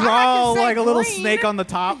like I thought I draw could say like a little green. snake on the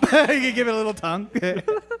top. You could give it a little tongue.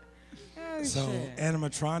 So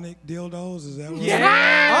animatronic dildos, is that what?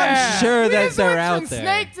 I'm sure that they're out there.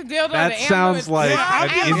 Snake to dildo That to sounds animal- like Yeah, an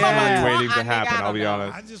I- injury yeah. waiting to I happen, don't I'll be know.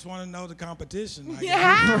 honest. I just want to know the competition. Like,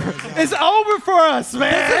 Yeah. It's over for us,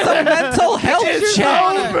 man. It's a mental health It's check.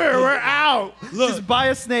 over. We're out. Look, Just buy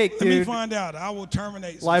a snake, let me dude. find out. I will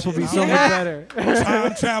terminate. Some Life will shit. be so I'll much better.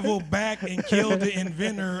 Time travel back and kill the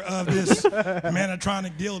inventor of this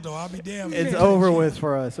manatronic dildo. I'll be damned. It's over with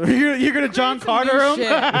for us. You're gonna John Carter him?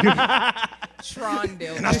 Tron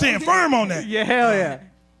dildo. And I stand firm on that. Yeah, hell yeah.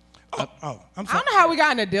 I'm I sorry. don't know how we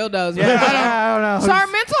got into dildos. Yeah, but I don't know. So our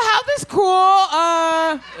mental health is cool.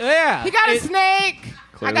 Yeah. He got a snake.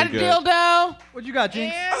 clearly I got a good. dildo. What you got,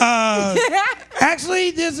 Jinx?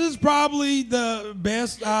 Actually, this is probably the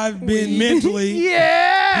best I've been mentally.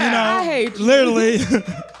 Yeah. You know, I hate you. literally.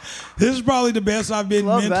 This is probably the best I've been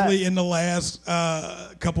Love mentally that. in the last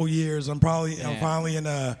couple years. I'm finally in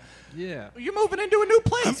a. Yeah. You're moving into a new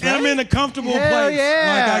place, I'm in a comfortable Hell place.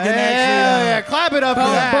 yeah. Like I can Hell yeah. Clap it up for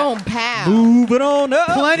that. Boom, boom, pow. Moving on up.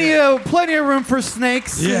 Plenty of room for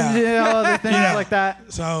snakes Yeah. and other things Yeah. like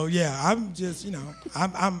that. So yeah, I'm just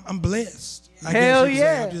I'm blessed. I Hell guess you could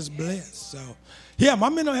say yeah. I'm just blessed. So yeah, my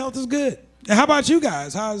mental health is good. And how about you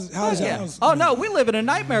guys? How's y'all's? Oh no, we live in a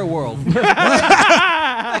nightmare world.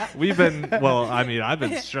 I've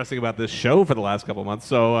been stressing about this show for the last couple months.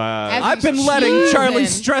 So As I've been he's letting cheesing. Charlie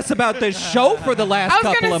stress about this show for the last I was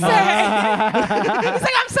couple gonna of months. say. He's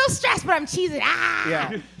like, I'm so stressed, but I'm cheesing. Ah.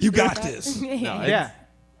 Yeah. You got this. Yeah.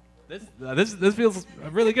 this feels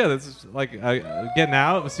really good. It's like getting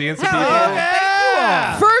out, seeing some Hell people.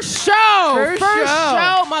 Yeah. First show. First First show.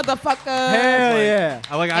 show, motherfucker. Hell yeah.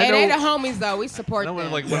 I Hey, they the know. homies though. We support I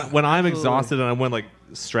know them. when I'm exhausted and I'm when like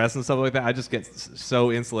stress and stuff like that, I just get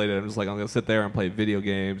so insulated. I'm just like I'm gonna sit there and play video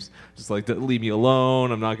games. Just like leave me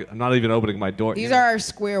alone. I'm not even opening my door. These are our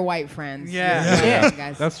square white friends. Yeah. Yeah,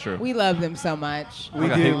 guys. That's true. We love them so much.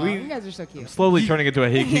 We Okay. do. You guys are so cute. slowly turning into a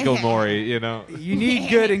hikikomori. You know. You need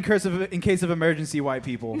good in case of emergency white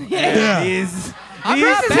people. Yeah. These I'm two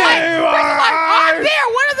like, I'm there.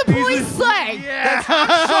 What do the police say? Yeah.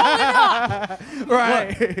 Showing up.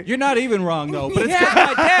 Right. You're not even wrong though, but it's because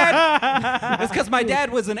my dad. It's because my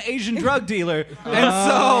dad was an Asian drug dealer, and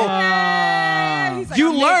Yeah. He's so like, you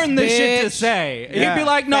I'm learn the mixed, shit to bitch. say. Yeah. He'd be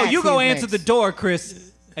like, "No, Facts, you go he's answer the mixed. door, Chris."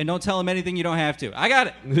 And don't tell him anything you don't have to. I got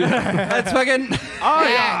it. That's fucking.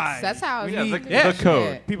 Facts. That's how Yeah, you the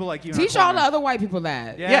code. People like you. Teach all the other white people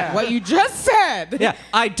that. Yeah. What you just said. Yeah,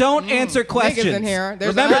 I don't answer questions. Niggas in here.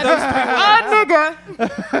 There's Remember a those nigga.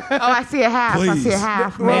 Oh, I see a half. I see a Please.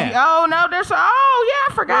 half. Yeah. Oh no, there's. Oh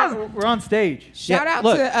yeah, I forgot. We're on stage. Shout Yeah, out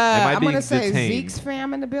look, to am I I'm being gonna say detained? Zeke's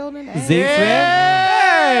fam in the building. Hey. Zeke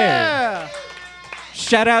fam? Yeah.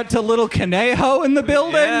 Shout out to Little Conejo in the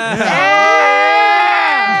building. Hey!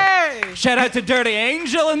 Shout out to Dirty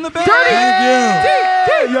Angel in the building.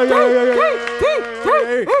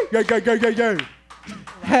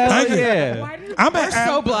 Hell Thank you. yeah. We're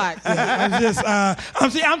so black. I'm just,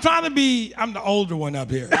 I'm trying to be, I'm the older one up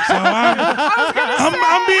here. So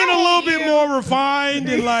I'm being a little bit more refined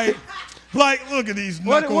and like, look at these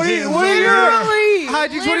What are knuckleheads. your Literally.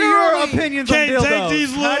 Hijinks, what are your opinions Can't on take dildos?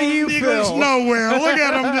 these How do you little niggas feel? nowhere. Look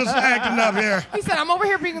at them just acting up here. He said, I'm over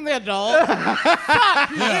here being the adult. Fuck,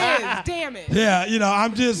 he is. Damn it. Yeah,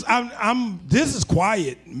 this is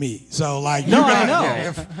quiet me. So like, you No, I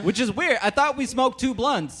guys, know. Which is weird. I thought we smoked 2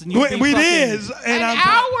 blunts. And you'd be we fucking- did. And An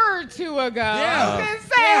hour or two ago. Yeah. I was going to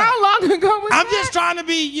say, how long ago was I'm that? just trying to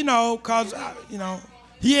be, cause,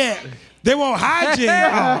 yeah, they won't hygiene.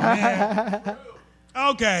 Oh, man.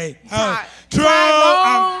 Okay. True.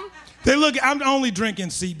 I'm only drinking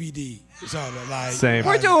CBD. So like, Same.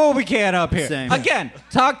 We're doing what we can up here. Same. Again,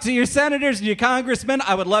 talk to your senators and your congressmen.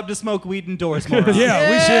 I would love to smoke weed indoors more.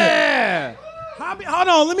 Yeah, we should. Yeah. Hold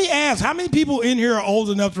on, let me ask. How many people in here are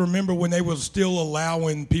old enough to remember when they were still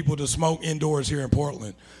allowing people to smoke indoors here in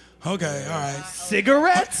Portland? Okay, all right.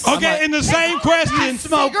 Cigarettes? Okay, and the same question.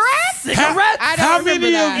 Cigarettes? I don't How remember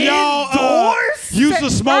many that. of y'all used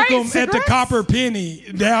to smoke them at the Cigarettes? Copper Penny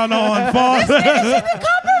down on Falls? The Copper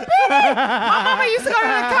Penny. My mama used to go to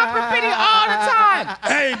the Copper Penny all the time.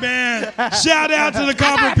 Hey, man. Shout out to the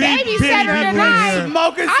Copper I got a Penny babysitter people in tonight. here.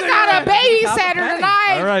 Smoking I got a babysitter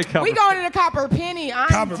tonight. All right, Copper we going to the Copper Penny. I'm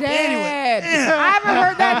Copper dead. Penny. Yeah. I haven't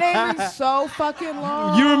heard that name in so fucking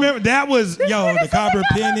long. You remember, that was, the nigga said Copper the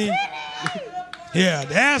Penny. Yeah,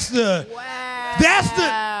 that's the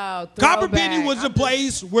Copper Penny was the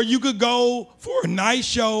place where you could go for a nice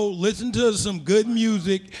show, listen to some good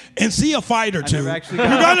music, and see a fight or two. never actually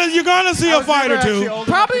You're gonna see a fight or two.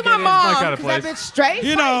 Probably my mom, kind of because that bitch straight.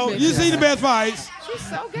 You know, fight, you bitch. see the best fights. She's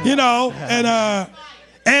so good. You know,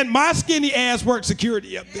 and my skinny ass worked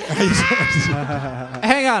security up there.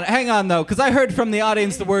 Hang on though, because I heard from the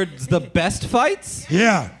audience the words "the best fights."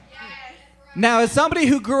 Yeah. Now, as somebody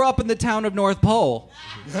who grew up in the town of North Pole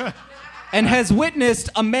and has witnessed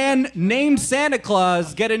a man named Santa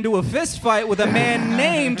Claus get into a fist fight with a man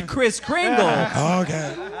named Kris Kringle,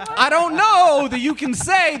 Okay. I don't know that you can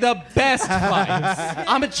say the best fights.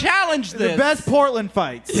 I'm gonna challenge this. The best Portland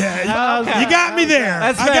fights. Yeah, Okay. you got me there.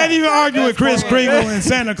 That's I fair. can't even argue with Kris Kringle and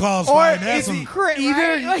Santa Claus Or fight. That's is some,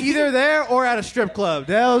 either there or at a strip club.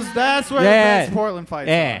 That's where Yeah. the best Portland fights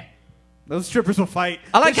Yeah. are. Those strippers will fight.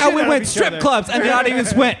 I like the how shit we out of went each strip other. clubs and the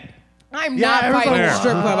audience went, I'm Yeah, not fighting everybody- a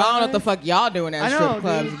strip club. I don't know what the fuck y'all doing at I know, strip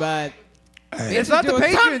clubs, dude. but It's not the doing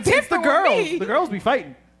patrons, something it's the different with girls. me. The girls be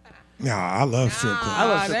fighting. Nah, I love strip clubs. I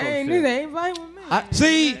love strip they clubs, ain't, too. they ain't fighting with me.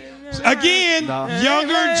 See, again, No.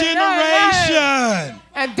 younger generation.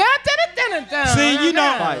 And dun. See, you know,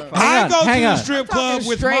 I go hang to the on. strip club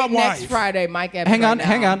with straight my next wife. Friday, Mike Evans. Hang on, right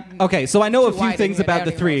hang now. on. Okay, so I know a Too few white things in here, about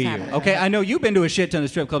they the don't even three know of you. what's Okay, I know you've been to a shit ton of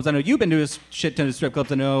strip clubs. I know you've been to a shit ton of strip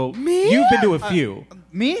clubs. I know Me? you've been to a few.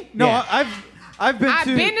 Me? No, Yeah. I've been I've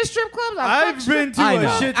to. been to strip clubs. I've fucked been strip to I a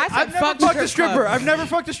know. shit. I said I've never fuck fucked a strip stripper. clubs. I've never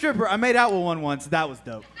fucked a stripper. I made out with one once. That was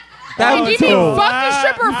dope. That Wait, was do you mean cool. fuck the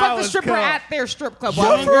stripper or That fuck the was stripper cool. at their strip club?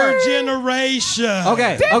 Younger generation.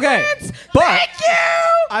 Okay, okay. Difference? But Thank you.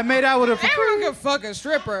 I made out with her for Everyone can fuck a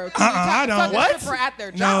stripper. I don't. Fuck What? a stripper at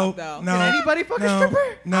their No, job, though. no. Can anybody fuck a no,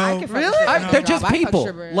 stripper? No. I can fuck Really? a stripper at they're their just job. I fuck people.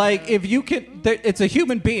 stripper. Like if you can, it's a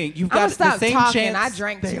human being. You've I'm gonna got stop the same talking. chance. I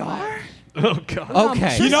drank too much. Oh God.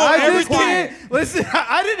 Okay. You know, I just everything. can't. Listen,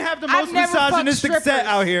 I didn't have the I've most never fucked misogynistic set strippers.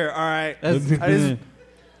 out here. All right. That's- I just,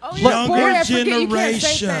 Oh, Younger boy, I forget you can't say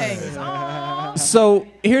generation. things. Aw. So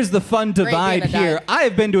here's the fun divide being a here. dyke. I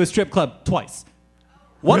have been to a strip club twice.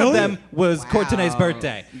 One of Really? them was Courtenay's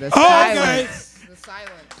birthday. The Oh, okay. silence. The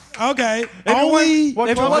silence. Okay. If Only. what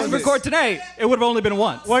If it club wasn't was for Courtenay, it would have only been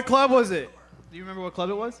once. What club was it? Do you remember what club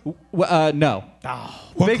it was? No.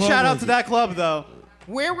 What Big club shout out was to it? that club, though.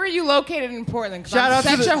 Where were you located in Portland? 'Cause Shout I'm out to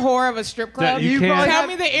such the- a whore of a strip club. you can't- probably Tell have-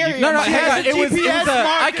 me the area. No, no, She hang has on. a It was GPS a-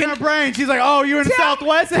 mark I in can- her brain. She's like, "Oh, you're in the Tell-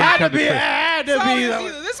 Southwest. It had to be. It So, had to it's be."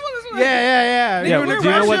 either this one. Yeah. Yeah, You were in do you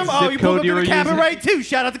know what Gresham? zip Oh, you pulled code up you to were the using? Cabaret too.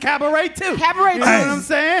 Shout out to Cabaret too. Cabaret You know too. what I'm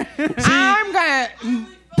saying? I'm gonna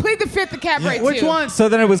plead the fifth to Cabaret Yeah. too. Which one? So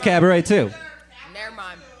then it was Cabaret too. Never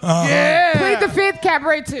mind. Yeah. Plead the fifth,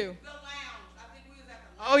 Cabaret too.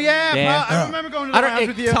 Oh yeah, Yeah. bro. I remember going to the I rounds don't.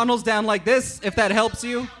 with It you. tunnels down like this. If that helps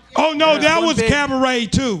you. Oh no, that One was big- Cabaret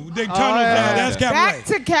too. The tunnel yeah. down. That's Cabaret. Back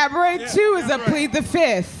to Cabaret two is a plead the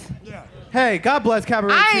fifth. Hey, God bless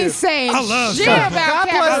Cabaret I too. ain't saying I love shit Cabaret. about God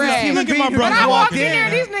bless this Cabaret. human Look at my being who brother When I walked walk in there,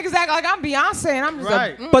 in. these niggas act like I'm Beyonce, and I'm just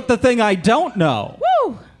Right. like, But the thing I don't know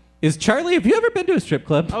woo. is Charlie. Have you ever been to a strip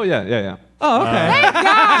club? Oh yeah. Oh, okay. Thank God.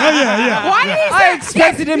 Yeah. Why did he say I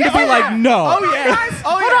expected him to be like, no. Oh yeah. Oh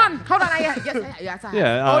Hold yeah. on. Yes.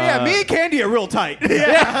 Yeah. Oh yeah. Me and Candy are real tight.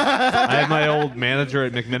 I had my old manager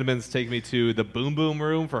at McMinimans take me to the Boom Boom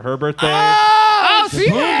Room for her birthday. Oh, see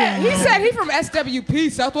that? He said he from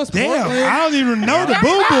SWP, Southwest Damn, Portland. I don't even know the That's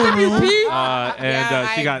boom boom room.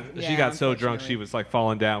 SWP. She got so drunk she was like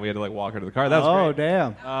falling down. We had to like walk her to the car. That was Oh great.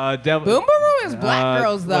 damn. Devil, Boom Boom Room is black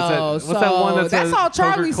girls what's that- though. what's so that one that's that's a all poker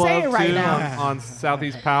Charlie's club, saying right too, now. on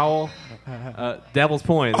Southeast Powell. Devil's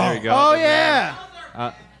Point. There you go. Oh yeah.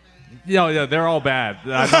 Yeah, they're all bad.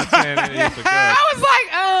 I'm not saying any of the good. I was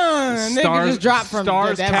like, nigga just dropped from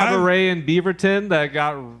Stars the Cabaret in Beaverton that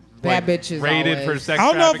got Bad bitches raided always. for sex I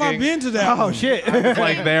don't know if trafficking. I've been to that. Oh one. shit. It's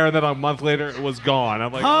like there, and then a month later it was gone.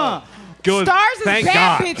 I'm like, Huh. oh, good. Stars is Thank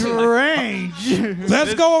bad God. bitches. Strange.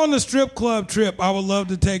 Let's go on the strip club trip. I would love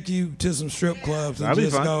to take you to some strip clubs and That'd be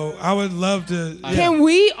just fun. go. I would love to. Yeah, Can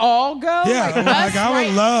we all go? yeah. Like, Like, I would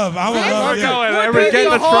right? love. I would love. We're Yeah. going. Would Everybody be get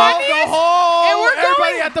in the the truck. funniest. And we're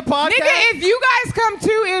Everybody going at the podcast. Nigga, if you guys come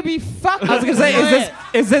too, it would be fucking I was gonna say,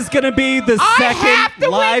 is this gonna be the I have second to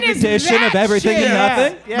live witness edition that of Everything shit. and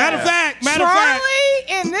Nothing? Yeah. Matter of fact. Charlie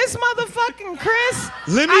and this motherfucking Chris.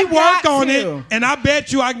 Let I me work got on to. it, and I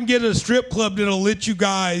bet you I can get a strip club that'll let you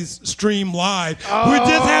guys stream live. We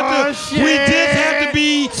just have to. We just have to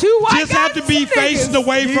be. Two white Just have to guys be and some facing niggas.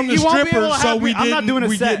 away from the You won't be able to strippers, so have we me- I'm not didn't. doing a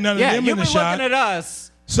We set. get none of Yeah, them you've in the been shot. looking at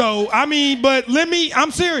us. So I mean, but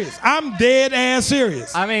I'm serious. I'm dead ass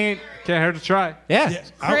serious. I mean, Can't hurt to try. yeah. Yeah,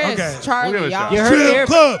 Chris, okay. Charlie, We'll give it a y'all. shot. You heard it here. Strip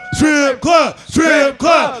club, strip club, strip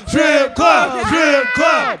club, strip club, strip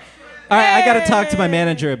club. All right, I gotta talk to my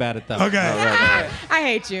manager about it though. Okay. I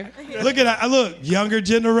hate you. Look at that. Look, younger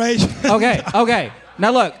generation. Okay.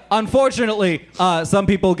 Now look, unfortunately, some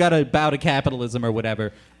people gotta bow to capitalism or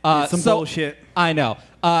whatever. Some so- bullshit. I know.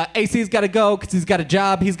 AC's gotta go because he's got a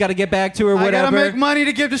job. He's gotta get back to or I whatever. gotta make money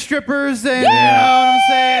to give to strippers, and you know what I'm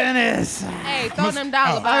saying is Hey, throw them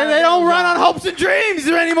dollars. they don't run on hopes and dreams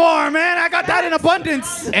anymore, man. I got that in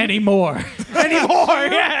abundance Anymore. anymore.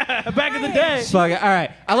 Yeah, back in the day. Fuck it. All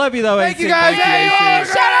right. I love you though. Thank AC. you guys. Thank you, Hey,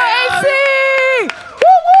 AC. Shout out AC!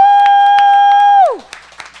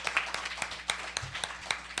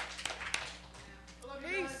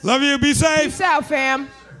 Love you. Be safe. Peace out, fam.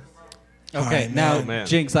 Okay, Alright, now man.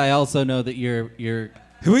 Jinx, I also know that you're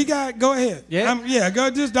We got. Go ahead. Yeah. Go.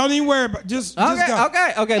 Just don't even worry about. Just go.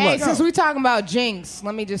 Okay. Hey, Look, since we talking about Jinx,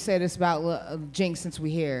 let me just say this about Jinx since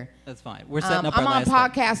we here. that's fine. We're setting up I'm our on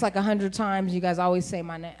last thing. podcasts like 100 times. You guys always say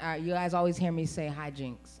my name. You guys always hear me say Hi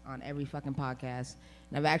Jinx on every fucking podcast.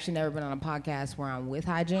 And I've actually never been on a podcast where I'm with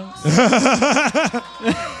Hi Jinx.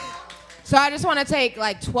 So I just want to take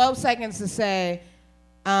like 12 seconds to say,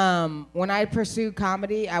 when I pursued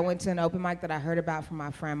comedy, I went to an open mic that I heard about from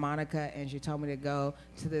my friend Monica, and she told me to go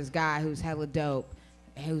to this guy who's hella dope,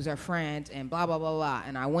 who's her friend, and blah, blah, blah, blah.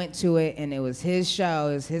 And I went to it, and it was his show,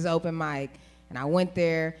 it was his open mic, and I went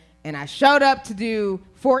there, and I showed up to do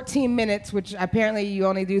 14 minutes, which apparently you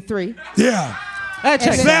only do 3. Yeah. Check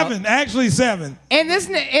it out. 7. Actually 7. And this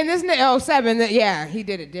 7, yeah, he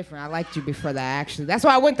did it different. I liked you before that, actually. That's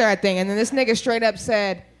why I went there, I think. And then this nigga straight up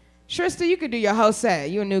said, Trista, you could do your whole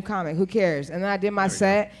set. You a new comic. Who cares? And then I did my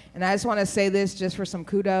set, and I just want to say this just for some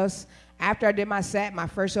kudos. After I did my set, my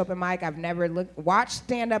first open mic, I've never watched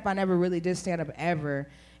stand-up. I never really did stand-up ever.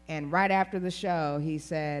 And right after the show, he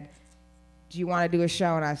said, do you want to do a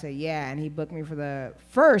show? And I said, yeah. And he booked me for the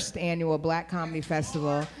first annual Black Comedy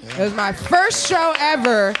Festival. It was my first show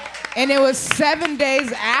ever, and it was 7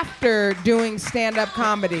 days after doing stand-up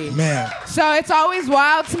comedy. Man. So it's always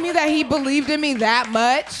wild to me that he believed in me that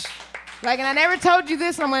much. Like, and I never told you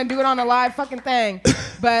this, and I'm going to do it on a live fucking thing.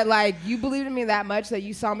 But, like, you believed in me that much that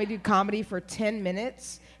you saw me do comedy for 10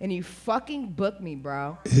 minutes, and you fucking booked me,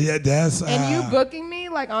 bro. Yeah, that's. And you booking me,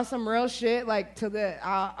 like, on some real shit, like,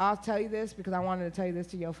 I'll tell you this because I wanted to tell you this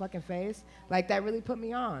to your fucking face. Like, that really put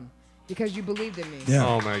me on because you believed in me. Yeah.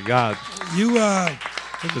 Oh my God. You.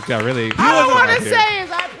 This just got really. All I want to say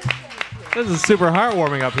is This is super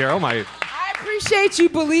heartwarming up here. Oh my. I appreciate you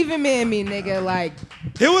believing in me, nigga. Like,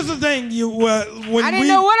 it was the thing. When I didn't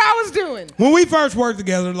know what I was doing. When we first worked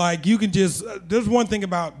together, like, you can just. There's one thing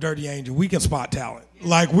about Dirty Angel. We can spot talent.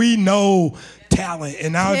 Like, we know talent,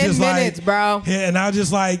 and I was 10 just minutes, like, bro. Yeah, and I was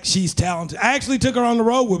just like, she's talented. I actually took her on the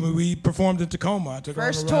road with me. We performed in Tacoma. I took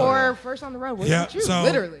First her on the road. tour, first on the road. Yeah, With you, so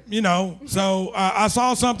literally. you know, so I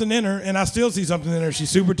saw something in her, and I still see something in her. She's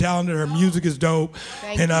super talented. Her music is dope,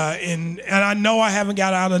 and I know I haven't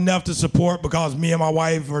got out enough to support because me and my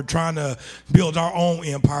wife are trying to build our own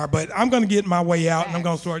empire. But I'm gonna get my way out, and I'm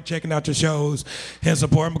gonna start checking out your shows and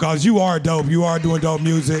supporting because you are dope. You are doing dope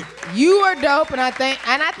music. You are dope, and I thank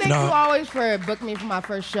No. you always for booking me for my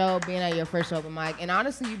first show, being at your first open mic, and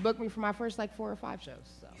honestly, you booked me for my first like 4 or 5 shows.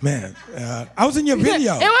 So. Man, I was in your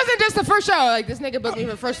video. It wasn't just the first show. Like, this nigga booked me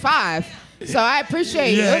for the first 5. So I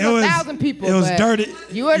appreciate you. It was 1,000 people. It was but dirty.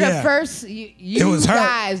 You were the Yeah. first. It was her.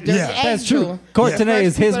 guys, Dirty Yeah. Angel. That's true. Courtenay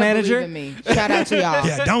is his First people to manager. believe in me. Shout out to y'all.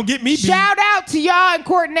 Yeah, don't get me beat. Shout out to y'all and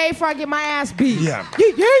Courtenay before I get my ass beat. Yeah.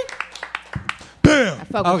 Yeet, yeet. Bam. I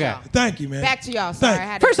fuck with Okay. y'all. Thank you, man. Back to y'all. Sorry, Thank-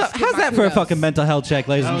 I had to First off, skip how's my that for a kudos. fucking mental health check,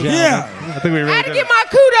 ladies and gentlemen? Yeah. I think we I really had to did get it. my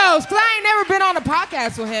kudos because I ain't never been on a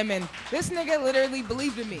podcast with him, and this nigga literally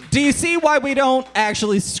believed in me. Do you see why we don't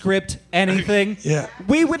actually script anything? Yeah.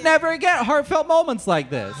 We would never get heartfelt moments like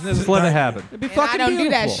this. Just let it happen. It'd be And fucking I don't do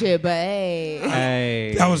that beautiful. shit, but hey.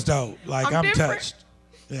 Hey. That was dope. Like, I'm I'm different. touched.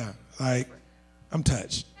 Yeah, like, I'm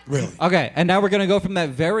touched. Really. Okay, and now we're going to go from that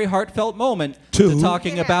very heartfelt moment To- to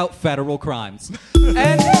talking about federal crimes.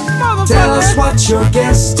 And Tell us what your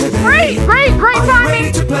guess today. Great Are you ready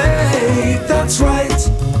timing. to play? That's right.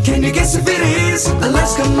 Can you guess if it is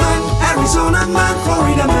Alaska man, Arizona man,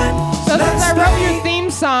 Florida man? So since Let's I wrote play. your theme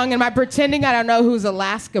song, am I pretending I don't know who's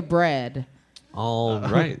Alaska bred? All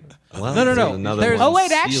right. Well, No, no, no. there's another There's- one Oh,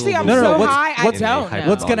 wait, actually, I'm No, no, so what's- high, I what's- don't know.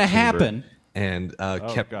 what's gonna chamber happen? And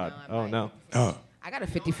kept. God. Oh no. Oh. I got a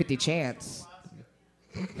 50-50 chance.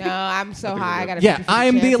 No, I'm so high, I got a 50-50 Yeah, I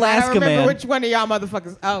am the chance. Alaska I don't remember man. which one of y'all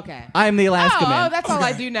motherfuckers. Oh, okay. I am the Alaska oh, man. Oh, that's all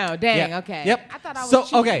I do know. Dang, Yeah. okay. Yep. I thought I was so,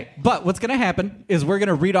 cheating. okay, but what's going to happen is we're going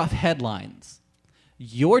to read off headlines.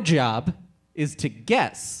 Your job is to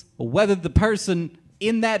guess whether the person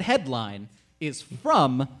in that headline is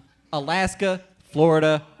from Alaska,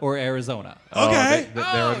 Florida, or Arizona. Okay. Oh,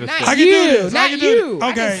 I not can do you, this. I not can do you. this. I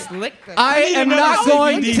Okay. just slicked the- I need am another not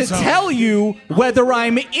going CBD to song. tell you whether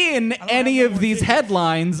I'm in any of these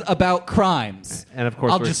headlines about crimes. And of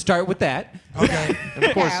course I'll we're- just start with that. Okay. And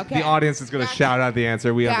of course, okay. the audience is going to shout out the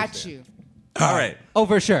answer. We Got understand. you. All right. Oh,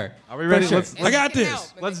 for sure. Are we ready? For sure. Let's I got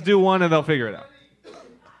this. let's do one and they'll figure it out.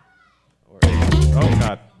 Oh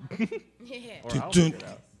God.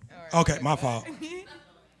 Okay, my fault.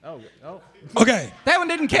 Oh. Okay. That one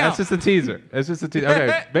didn't count. That's just a teaser. It's just a teaser.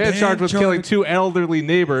 Okay. Man charged with killing 2 elderly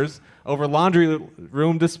neighbors over laundry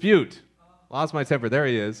room dispute. Lost my temper. There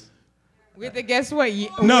he is. We have to guess what?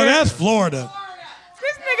 No, that's Florida.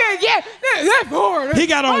 This nigga like, yeah, that's Florida. He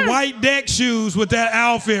got on white deck shoes with that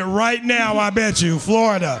outfit right now, I bet you.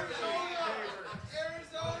 Florida.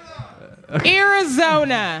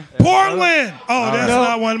 Arizona. Portland. Oh, that's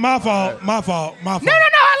not one. My fault. My fault. No,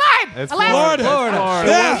 I lied. It's I lied. Florida.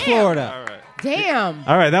 Yeah. Florida. Damn.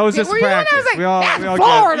 All right, that was just Were you when I practice. was like, we all that's got it.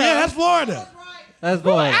 Florida. Yeah, that's Florida. That's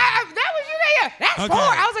Florida. That was you there. That's Okay.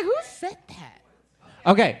 Florida. I was like, who said that?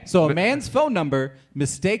 Okay, so a man's phone number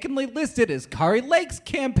mistakenly listed as Kari Lake's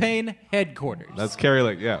campaign headquarters. That's Carrie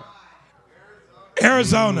Lake, yeah.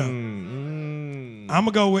 Arizona. I'm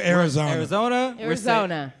gonna go with Arizona. Arizona.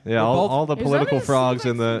 Arizona. Yeah, all the political Arizona frogs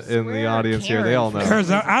in the audience here, they all know.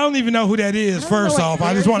 Arizona. I don't even know who that is. First what off,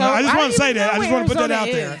 I just want to Arizona- say that. I just want to put that out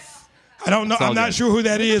Arizona there. is. I don't know. all I'm not good. sure who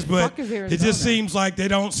that is, but fuck is it Arizona? just seems like they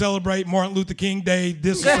don't celebrate Martin Luther King Day.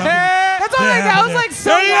 This is something. That's all Yeah, I was yeah. like,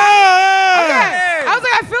 so Yeah. Okay. I was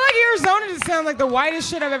like, I feel like Arizona just sounds like the whitest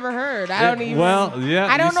shit I've ever heard. I don't even. Well, yeah,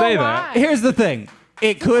 I don't you know say why. Here's the thing.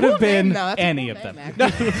 It could Cool have been name, though. That's a any cool of them. name,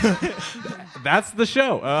 actually. That's the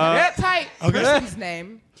show. That's tight. Person's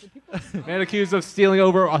name. Man accused of stealing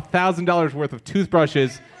over $1,000 worth of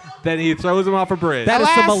toothbrushes, then he throws them off a bridge. That is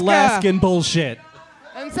some Alaska. Alaskan bullshit.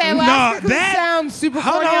 And say Alaska 'cause it sounds super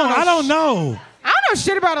Hold corny. on. I don't know. I don't know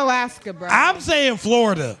shit about Alaska, bro. I'm saying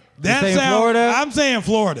Florida. That saying sound- Florida? I'm saying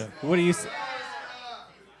Florida. What do you say?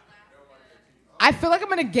 I feel like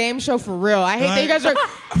I'm in a game show for real. I hate that you guys are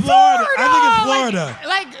Florida. I think it's Florida.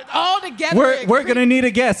 Like all together. We're gonna need a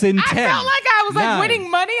guess in 10. I felt like I was like 9. winning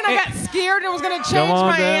money and I got scared and it was gonna change on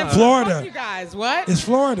my down. answer. Florida. Fuck you guys. What? It's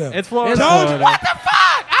Florida. It's Florida. Told you. What the fuck?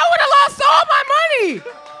 I would have lost all my money.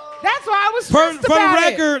 That's why I was For stressed the about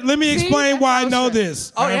record, it. let me See? explain That's why I was know stressed.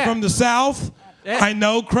 this. Oh, I'm yeah. from the South. Yeah. I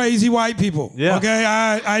know crazy white people. Yeah. Okay,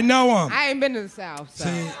 I know them. I ain't been to the South. So.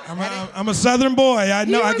 See, I'm a Southern boy. I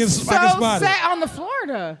know. He I can was so spot it. set on the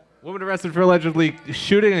Florida. Woman arrested for allegedly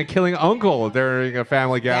shooting and killing uncle during a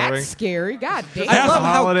family gathering. That's scary. God damn. I love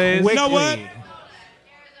how holidays. quickly. You know what?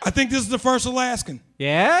 I think this is the first Alaskan.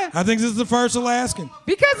 Yeah? I think this is the first Alaskan.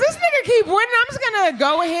 Because this nigga keep winning, I'm just gonna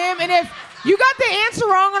go with him. And if you got the answer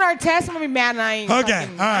wrong on our test, I'm gonna be mad and I ain't. Okay,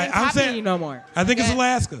 fucking- all right, I ain't I'm copying saying- you no more. I think it's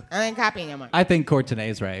Alaska. I ain't copying you no more. I think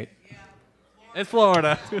Courtenay's right. It's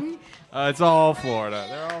Florida. It's all Florida.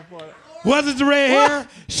 They're all Florida. Was it the red hair?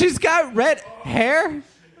 She's got red hair?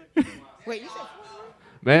 Wait, you said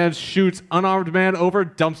Man shoots unarmed man over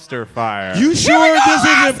dumpster fire. You sure Here we go, this isn't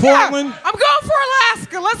Alaska! Portland? I'm going for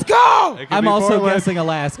Alaska. Let's go. It could I'm be also Portland. guessing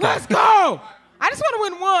Alaska. Let's go. I just want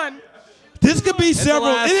to win one. This could be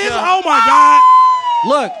several. It is. Alaska. Oh my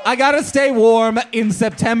God. Look, I gotta stay warm in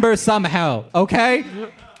September somehow, okay?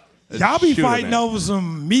 Y'all be Shoot 'em, fighting man. over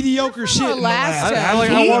some mediocre shit in Alaska.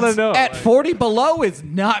 Alaska. I want to know. At 40 below is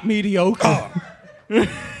not mediocre.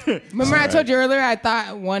 Remember I told you earlier I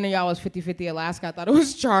thought one of y'all was 50-50 Alaska. I thought it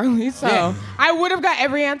was Charlie. So Yeah. I would have got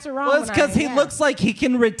every answer wrong. Well, it's when because he yeah. looks like he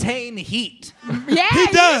can retain heat. Yeah, He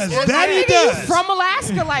does. looks That he like does. He's from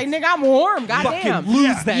Alaska. Like, nigga, I'm warm. Goddamn. Fucking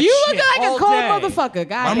lose that You shit look like all a cold day. motherfucker.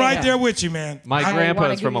 Goddamn. I'm right there with you, man. My I grandpa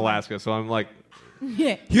wanna is give from you one. Alaska, so I'm like,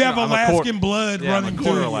 Yeah. You have I'm a Alaskan quarter- blood yeah, I'm a running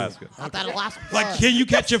quarter through you. Alaska. Like, can you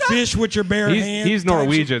catch a fish with your bare hand? He's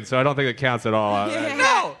Norwegian, so I don't think it counts at all.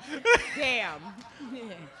 No. Damn.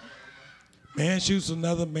 Man shoots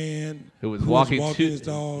another man Who was who walking his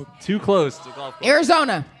dog. too close to golf.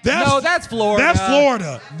 Arizona. No, that's Florida. That's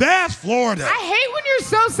Florida. That's Florida. I hate when you're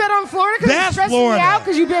so set on Florida because That's it's stressing Florida. me out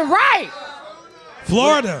because you've been right.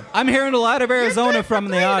 Florida. I'm hearing a lot of Arizona from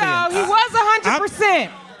the audience. No, he was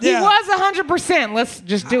 100%. He yeah. was 100%. Let's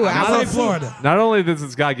just do it. I will say see. Florida. Not only does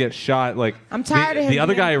this guy get shot, like I'm tired of him the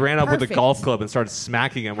other being guy ran up with a perfect. golf club and started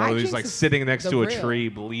smacking him while he was Hijinks like is sitting next the to a real. tree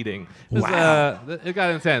bleeding. It was, Wow. it got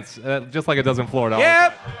intense, just like it does in Florida.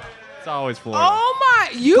 Yep. It's always Florida. Oh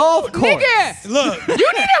my, you Golf course. nigga. Look, You need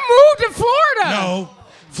to move to Florida. no.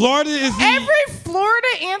 Florida is the, Every Florida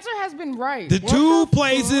answer has been right. the What two the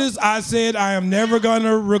places I said I am never going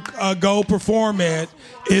to go perform at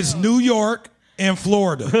is New York and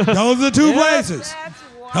Florida. Those are the two places.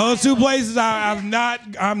 Those two places I'm not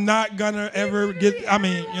going to ever get, I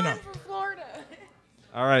mean, you know. Florida.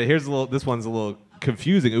 All right, this one's a little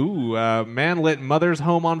confusing. Ooh, man lit mother's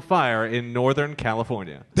home on fire in Northern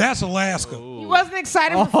California. That's Alaska. He wasn't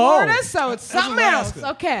excited Oh. for Florida, so it's something else. Alaska.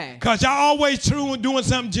 Okay. Because y'all always doing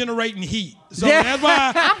something generating heat. So Yeah. that's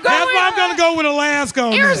why I'm going to go with Alaska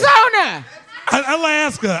on Arizona. that.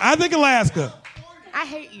 Alaska. I think Alaska. I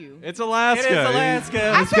hate you. It's Alaska. It is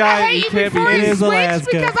Alaska. I This said guy, I hate he you can't before be. he It is switched Alaska.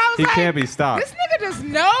 because I was He like, can't be stopped. this nigga just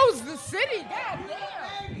knows the city. God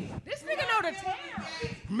damn. This nigga know the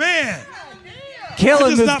town. Man.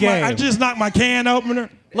 Killing this I game. just knocked my can opener.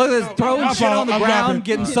 Look at this, throwing My shit fault. on the I'm ground, dropping.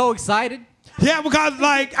 getting so excited. Yeah, because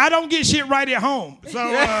like I don't get shit right at home. So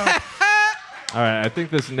All right, I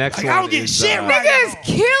think this next Like, one I don't get is, shit right. Nigga is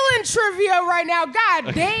killing trivia right now.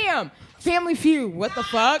 God damn. Family Feud. What the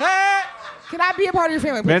fuck? Can I be a part of your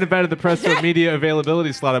family? Man invited the press to a media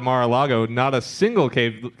availability slot at Mar-a-Lago. Not a single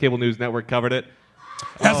cable news network covered it.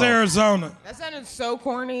 That's Arizona. That sounded so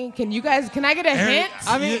corny. Can I get a hint?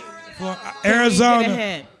 I mean, Can Arizona. we get a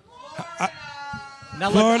hint? Now,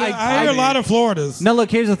 look, Florida. I hear a lot of Floridas. Now look,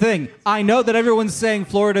 here's the thing. I know that everyone's saying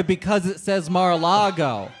Florida because it says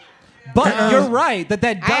Mar-a-Lago. But you're right that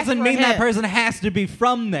doesn't mean that person has to be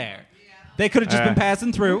from there. They could have just been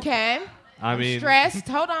passing through. Okay. I mean, Stressed.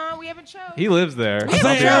 Hold on. We haven't chosen. he lives there. I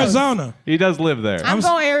say Arizona. He does live there. I'm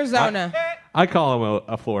going Arizona. I call him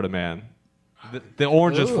a Florida man. The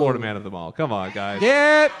orangest Ooh. Florida man of them all. Come on, guys.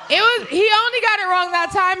 Yeah. He only got it wrong that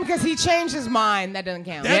time because he changed his mind. That doesn't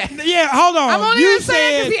count. Yeah, hold on. I'm only You gonna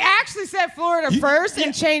say it said- because he actually said Florida first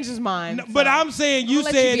and changed his mind. But I'm saying you I'll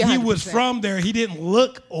let said you be he was 100%. from there. He didn't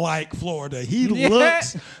look like Florida. He Yeah.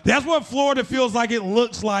 looks. That's what Florida feels like. It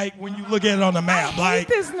looks like when you look at it on the map. Like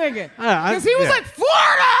this nigga I- because he was yeah. like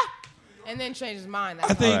Florida, and then changed his mind.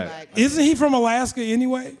 That's I think all like, isn't he from Alaska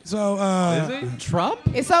anyway? So is he? Trump?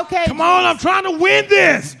 It's okay. Come on, I'm trying to win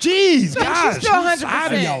this. Jeez, But gosh, she's still whose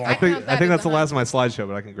side are 100%. y'all I on? think that's the last of my slideshow,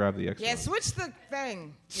 but I can grab the extra. Yeah, switch the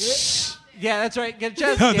thing. Yeah, that's right. Get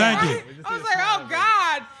just. Oh, yeah. thank you. I was like, oh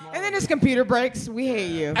God, and then his computer breaks. We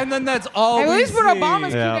hate you. And then that's all. At we least put see.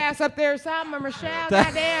 Obama's Yeah. cute ass up there or something, or Michelle.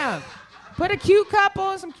 Goddamn. Put a cute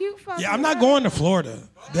couple, some cute fucking. Yeah, I'm not going to Florida.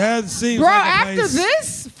 That seems Bro, like a after place.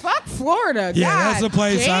 this, fuck Florida. Yeah, God that's a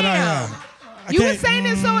place I don't damn. know. I You were can't- saying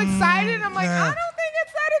it's so excited. I'm like, nah. I don't think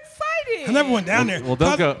it's that exciting. I never went down there. Well,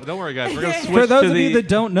 don't worry, guys. We're gonna switch For those to of the. you that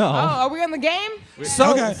don't know, Oh, are we on the game?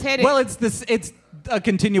 so Okay. Let's hit it. well, it's a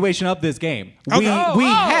continuation of this game. Okay. We Oh.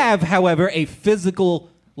 have, however, a physical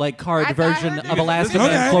card I version heard of you- Alaska Okay.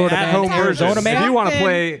 Man, Florida at Man, home and version. Arizona If Man. you want to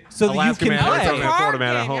play So that you Alaska can Man, play. Arizona It's a Man, Florida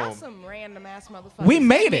Man at Y'all home. some random ass motherfuckers. We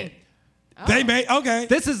made it. They made okay.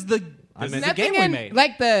 This is the game we in, made.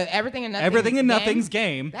 like the everything and nothing. Everything and game. Nothing's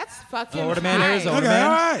game. That's fucking Florida Man, high. Arizona Okay, Man.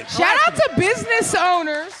 all right. Shout out to business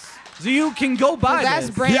owners. So you can go buy That's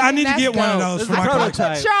this. brand. Yeah, I need to that's get one of dope. those This for is my a car.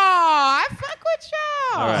 prototype. With y'all. I fuck with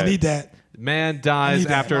y'all. All right. I need that. Man I dies need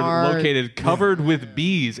that. after Smart. located covered with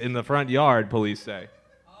bees in the front yard, police say.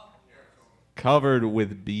 Covered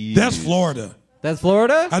with bees. That's Florida. That's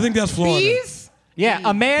Florida? I think that's Florida. Bees? Yeah,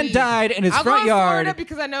 a man Bees. died in his I'll front go yard. Florida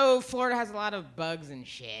because I know Florida has a lot of bugs and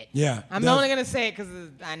shit. Yeah, I'm that's only gonna say it because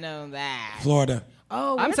I know that. Florida.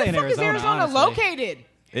 Oh, I'm where saying the fuck Arizona, is Arizona honestly. located?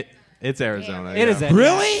 It's Arizona. It is yeah. it.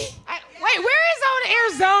 Really? Wait, where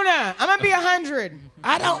is Arizona? I'm gonna be 100.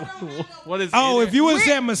 I don't. What is Oh, it? if you would have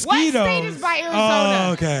said What mosquitoes. state is by Arizona?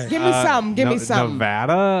 Oh, okay. Give me something. Give me something.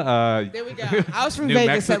 Nevada. There we go. I was from New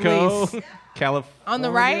Vegas Mexico. at least. California. On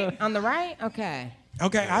the right? On the right? Okay.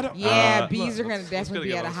 Okay, I don't. Yeah, Uh, bees are gonna let's definitely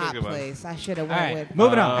be go, at a let's hot go. place. I should have All went right, with.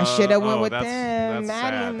 moving on. I should have went with that's them,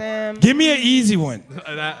 Maddie sad. and them. Give me an easy one.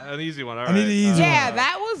 An easy one. All I need right. an easy Yeah,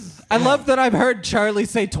 that was. I love that I've heard Charlie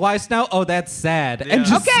say twice now, oh, that's sad. And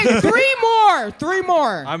just Okay, three more. Three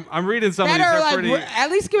more. I'm reading some of these. Better, They're like, pretty. at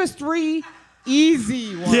least give us three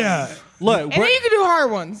easy ones. Yeah. look, And then you can do hard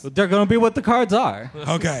ones. they're going to be what the cards are.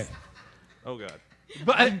 Okay. Oh god.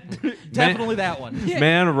 But definitely that one.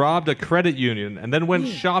 Man robbed a credit union and then went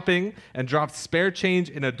shopping and dropped spare change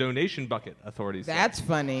in a donation bucket. Authorities say. That's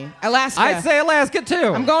funny. Alaska. I'd say Alaska too.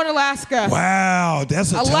 I'm going to Alaska. Wow,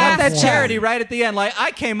 that's a Alaska. tough that one. charity right at the end. Like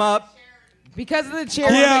I came up. Because of the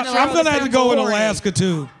charity. Yeah, thing I'm alone, gonna it have to sounds go with boring. Alaska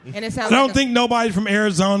too. And it I sounds don't like think nobody from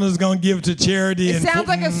Arizona is gonna give to charity. it and sounds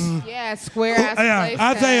like a square ass yeah, place.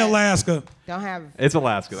 I'd say that Alaska. Don't have. It's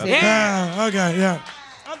Alaska. That's Yeah. Okay. Yeah.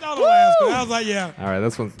 I thought Alaska. I was like, yeah. All right,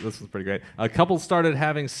 this one's pretty great. A couple started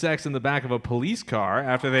having sex in the back of a police car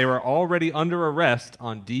after they were already under arrest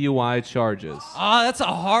on DUI charges. Oh, that's a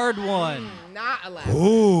hard one. Not Alaska.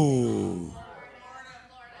 Ooh.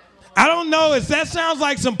 I don't know. That sounds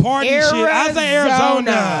like some party shit. I say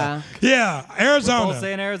Arizona. Yeah, Both Arizona.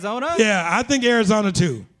 saying Arizona? Yeah, I think Arizona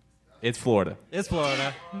too. It's Florida. It's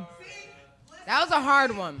Florida. That was a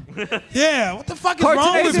hard one. Yeah, what the fuck is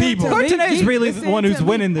wrong with people? Courtenay's really the Listen one who's to me.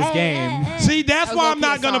 winning this game. See, that's That was why low-key I'm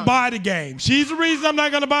not a going to song. buy the game. She's the reason I'm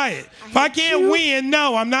not going to buy it. If I can't win,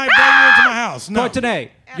 no, I'm not bringing you into my house. No.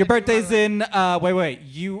 Courtenay, your birthday's in, wait,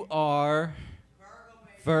 you are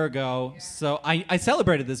Virgo. So I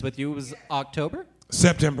celebrated this with you. It was October?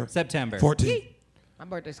 September September. 14th. My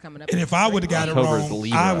birthday's coming up. And if I would have got it October's wrong,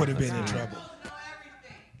 Libra. I would have been in trouble.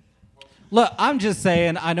 Look, I'm just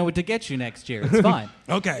saying I know what to get you next year. It's fine.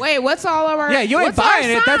 Okay. Wait, what's all of our? Yeah, you ain't what's our buying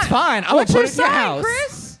it. That's sign? fine. I'm What's gonna your put it in your sign, house.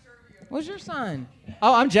 Chris? What's your sign?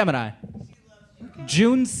 Oh, I'm Gemini.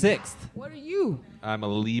 June 6th. What are you? I'm a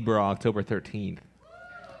Libra, October 13th.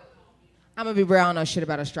 I'm gonna be real. I don't know shit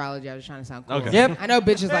about astrology. I was trying to sound cool. Okay. Yep. I know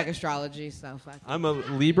bitches like astrology, so fuck. I'm a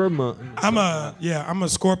Libra moon. I'm a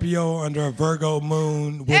Scorpio under a Virgo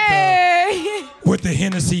moon with Hey! with the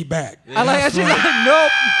Hennessy back. I like That's that. what- Like,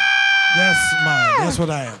 nope. That's mine. That's what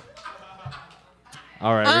I am.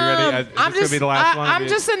 All right, we ready? Is I'm this gonna be the last one? I'm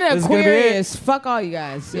just an This is gonna be it? Aquarius. Fuck all you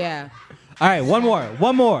guys. Yeah. All right, one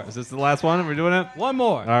more. Is this the last one? We're doing it? One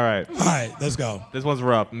more. All right. All right, let's go. This one's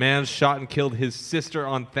rough. Man shot and killed his sister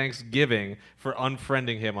on Thanksgiving for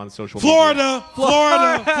unfriending him on social Florida,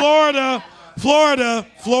 Florida, Florida, Florida,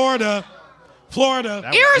 Florida,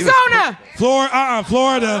 Florida, Arizona.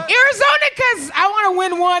 Florida. Arizona, because I want to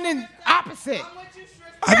win one and opposite.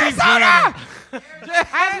 I think Florida. I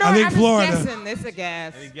think I'm Florida. Just guessing. It's a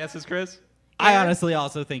guess. Any guesses, Chris? I honestly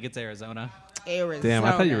also think it's Arizona. Arizona. Damn,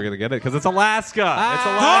 I thought you were going to get it because it's Alaska. It's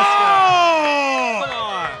Oh! Alaska.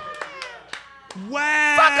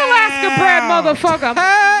 Wow. Fuck Alaska bread, motherfucker.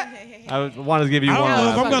 I wanted to give you I one. don't know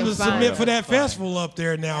if I'm Fucking going to fine. submit for that festival up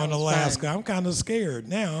there now in Alaska. I'm kind of scared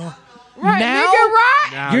now. Right, Now? nigga, right?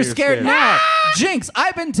 Now You're scared now. Jinx,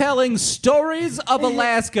 I've been telling stories of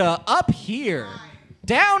Alaska up here,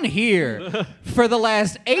 down here, for the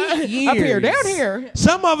last 8 years. Up here, down here.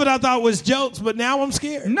 Some of it I thought was jokes, but now I'm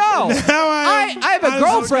scared. No. Now I have a I'm so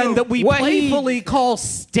girlfriend scared. that we What he- playfully call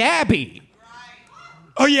Stabby.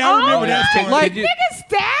 Oh yeah, I remember that story. Like- Can you, Nigga,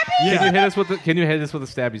 stabby. Yeah. can you hit us with the? Can you hit us with a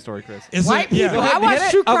stabby story, Chris? Is White it, yeah. people. ahead, I watch hit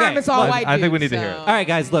it. true crime. Okay, It's all look, white I think we dudes, need to hear it. so- All right,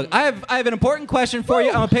 guys, look, I have an important question for you.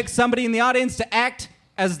 I'm gonna pick somebody in the audience to act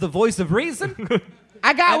as the voice of reason.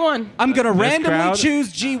 I got one. I'm gonna This randomly crowd?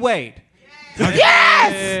 choose G Wade.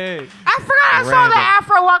 Yes! Hey. I forgot I saw Random. the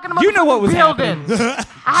Afro walking the You know what was building. happening.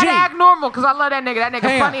 I had G. to act normal because I love that nigga. That nigga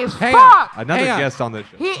Hang funny on, as hang fuck. on. Another Hang on. guest on this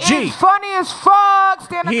show. He G. is funny as fuck.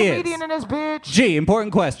 Stand-up He is. comedian in this bitch. G,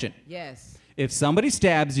 important question. Yes. If somebody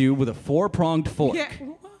stabs you with a 4-pronged fork, Yeah.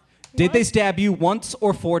 did they stab you once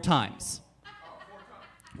or 4 times?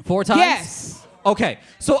 4 times? Yes. Okay,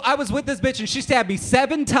 so I was with this bitch and she stabbed me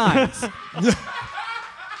 7 times.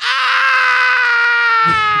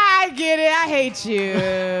 I get it. I hate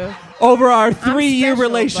you. Over our 3-year special,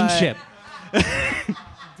 relationship.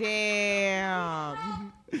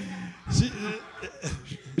 Damn.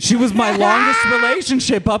 She was my longest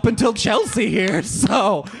relationship up until Chelsea here.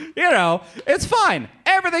 So, you know, it's fine.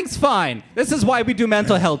 Everything's fine. This is why we do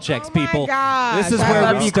mental health checks, people. gosh. This is I where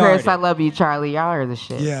love we you, started. Chris. I love you, Charlie. Y'all are the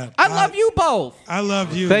shit. Yeah. I love you both. I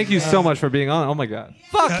love you. Thank you so much for being on. Oh my God.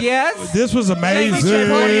 Fuck yes. This was Thank you for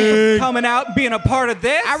amazing. coming out and being a part of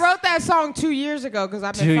this. I wrote that song 2 years ago because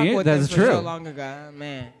I've been 2 fucking years? with That's this for true. so long ago.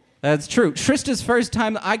 Man. That's true. Trista's first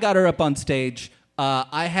time I got her up on stage,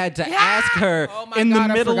 I had to ask her Oh my in God, the I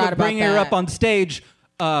middle forgot of about bringing her that. up on stage.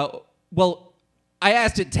 Well, I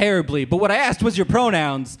asked it terribly, but what I asked was your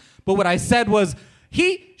pronouns. But what I said was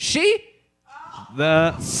he, she.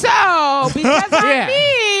 So, because Yeah.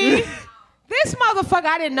 I this motherfucker,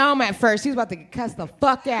 I didn't know him at first. He was about to get cussed the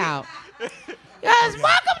fuck out. Yes,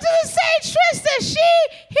 welcome to the stage, Trista.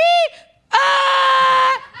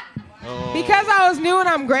 Because I was new and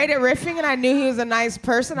I'm great at riffing and I knew he was a nice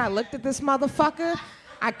person, I looked at this motherfucker.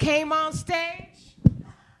 I came on stage.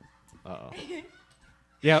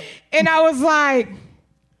 Yep. And I was like,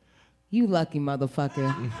 you lucky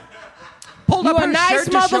motherfucker. Pulled You up a her nice shirt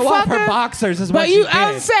to show off her motherfucker, boxers is what But she you, did.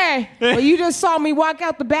 I would say, but you just saw me walk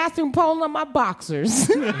out the bathroom pulling up my boxers.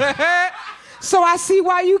 So I see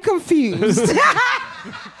why you confused. That's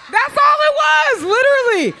all it was,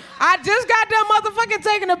 literally. I just got done motherfucking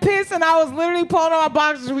taking a piss and I was literally pulling on my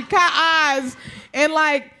boxers. We caught eyes and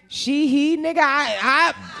like, he, nigga,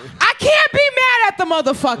 I can't be mad at the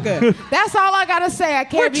motherfucker. That's all I gotta say. I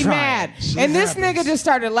can't be mad. And this nigga just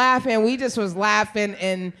started laughing. We just was laughing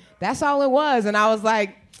and that's all it was. And I was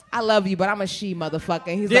like, I love you, but I'm a she motherfucker.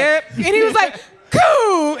 And he's like, and he was like,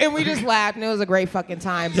 cool. And we just laughed and it was a great fucking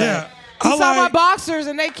time. But Yeah. he I saw my like- boxers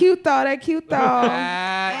and they cute though.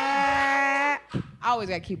 I always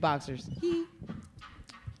got cute boxers.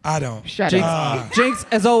 I don't. Shut Jinx, up. Jinx,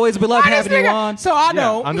 as always, we love Why this having you nigga- on. So I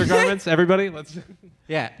know. Undergarments, everybody. Let's.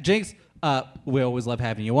 Yeah, Jinx, we always love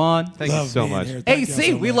having you on. Thank you so much.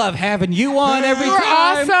 AC, we love having you on every You're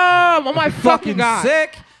time. awesome. Oh my fucking God.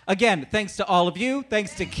 sick. Again, thanks to all of you.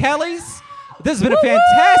 Thanks to Kelly's. This has been a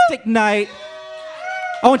fantastic night.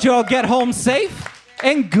 I want you all to get home safe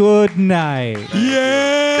and good night.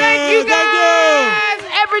 Yeah. Thank you guys.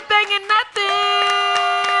 Everything and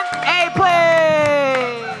nothing. Hey,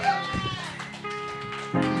 play.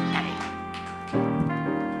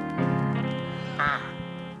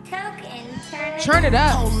 Coke and Turn it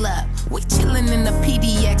up. Hold up, we chillin' in the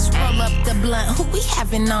PDX. Roll up the blunt. Who we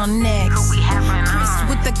having on next? Chris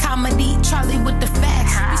with the comedy, Charlie with the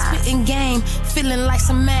facts. We spittin' game, feeling like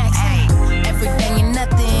some Max. Everything and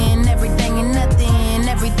nothing, everything and nothing,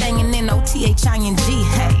 everything and N-O-T-H-I-N-G.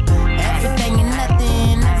 Hey, everything and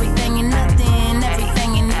nothing, everything and nothing,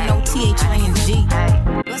 everything and N-O-T-H-I-N-G.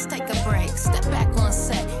 Let's take a break, step back one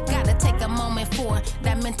sec. Gotta take a moment for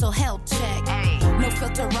that mental health check. No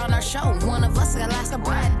filter on our show, one of us got lots of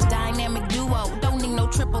bread. Dynamic duo, don't need no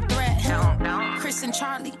triple threat. Chris and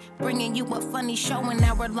Charlie, bringing you a funny show, an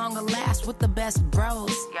hour longer last with the best bros.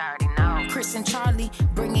 You already know. Chris and Charlie,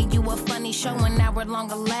 bringing you a funny show, an hour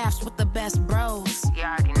longer laughs with the best bros. You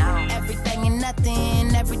already know. Everything and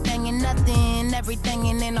nothing, everything and nothing, everything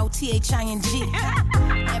in N-O-T-H-I-N-G.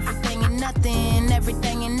 Everything and nothing,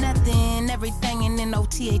 everything and nothing, everything in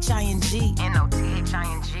N-O-T-H-I-N-G.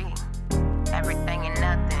 N-O-T-H-I-N-G.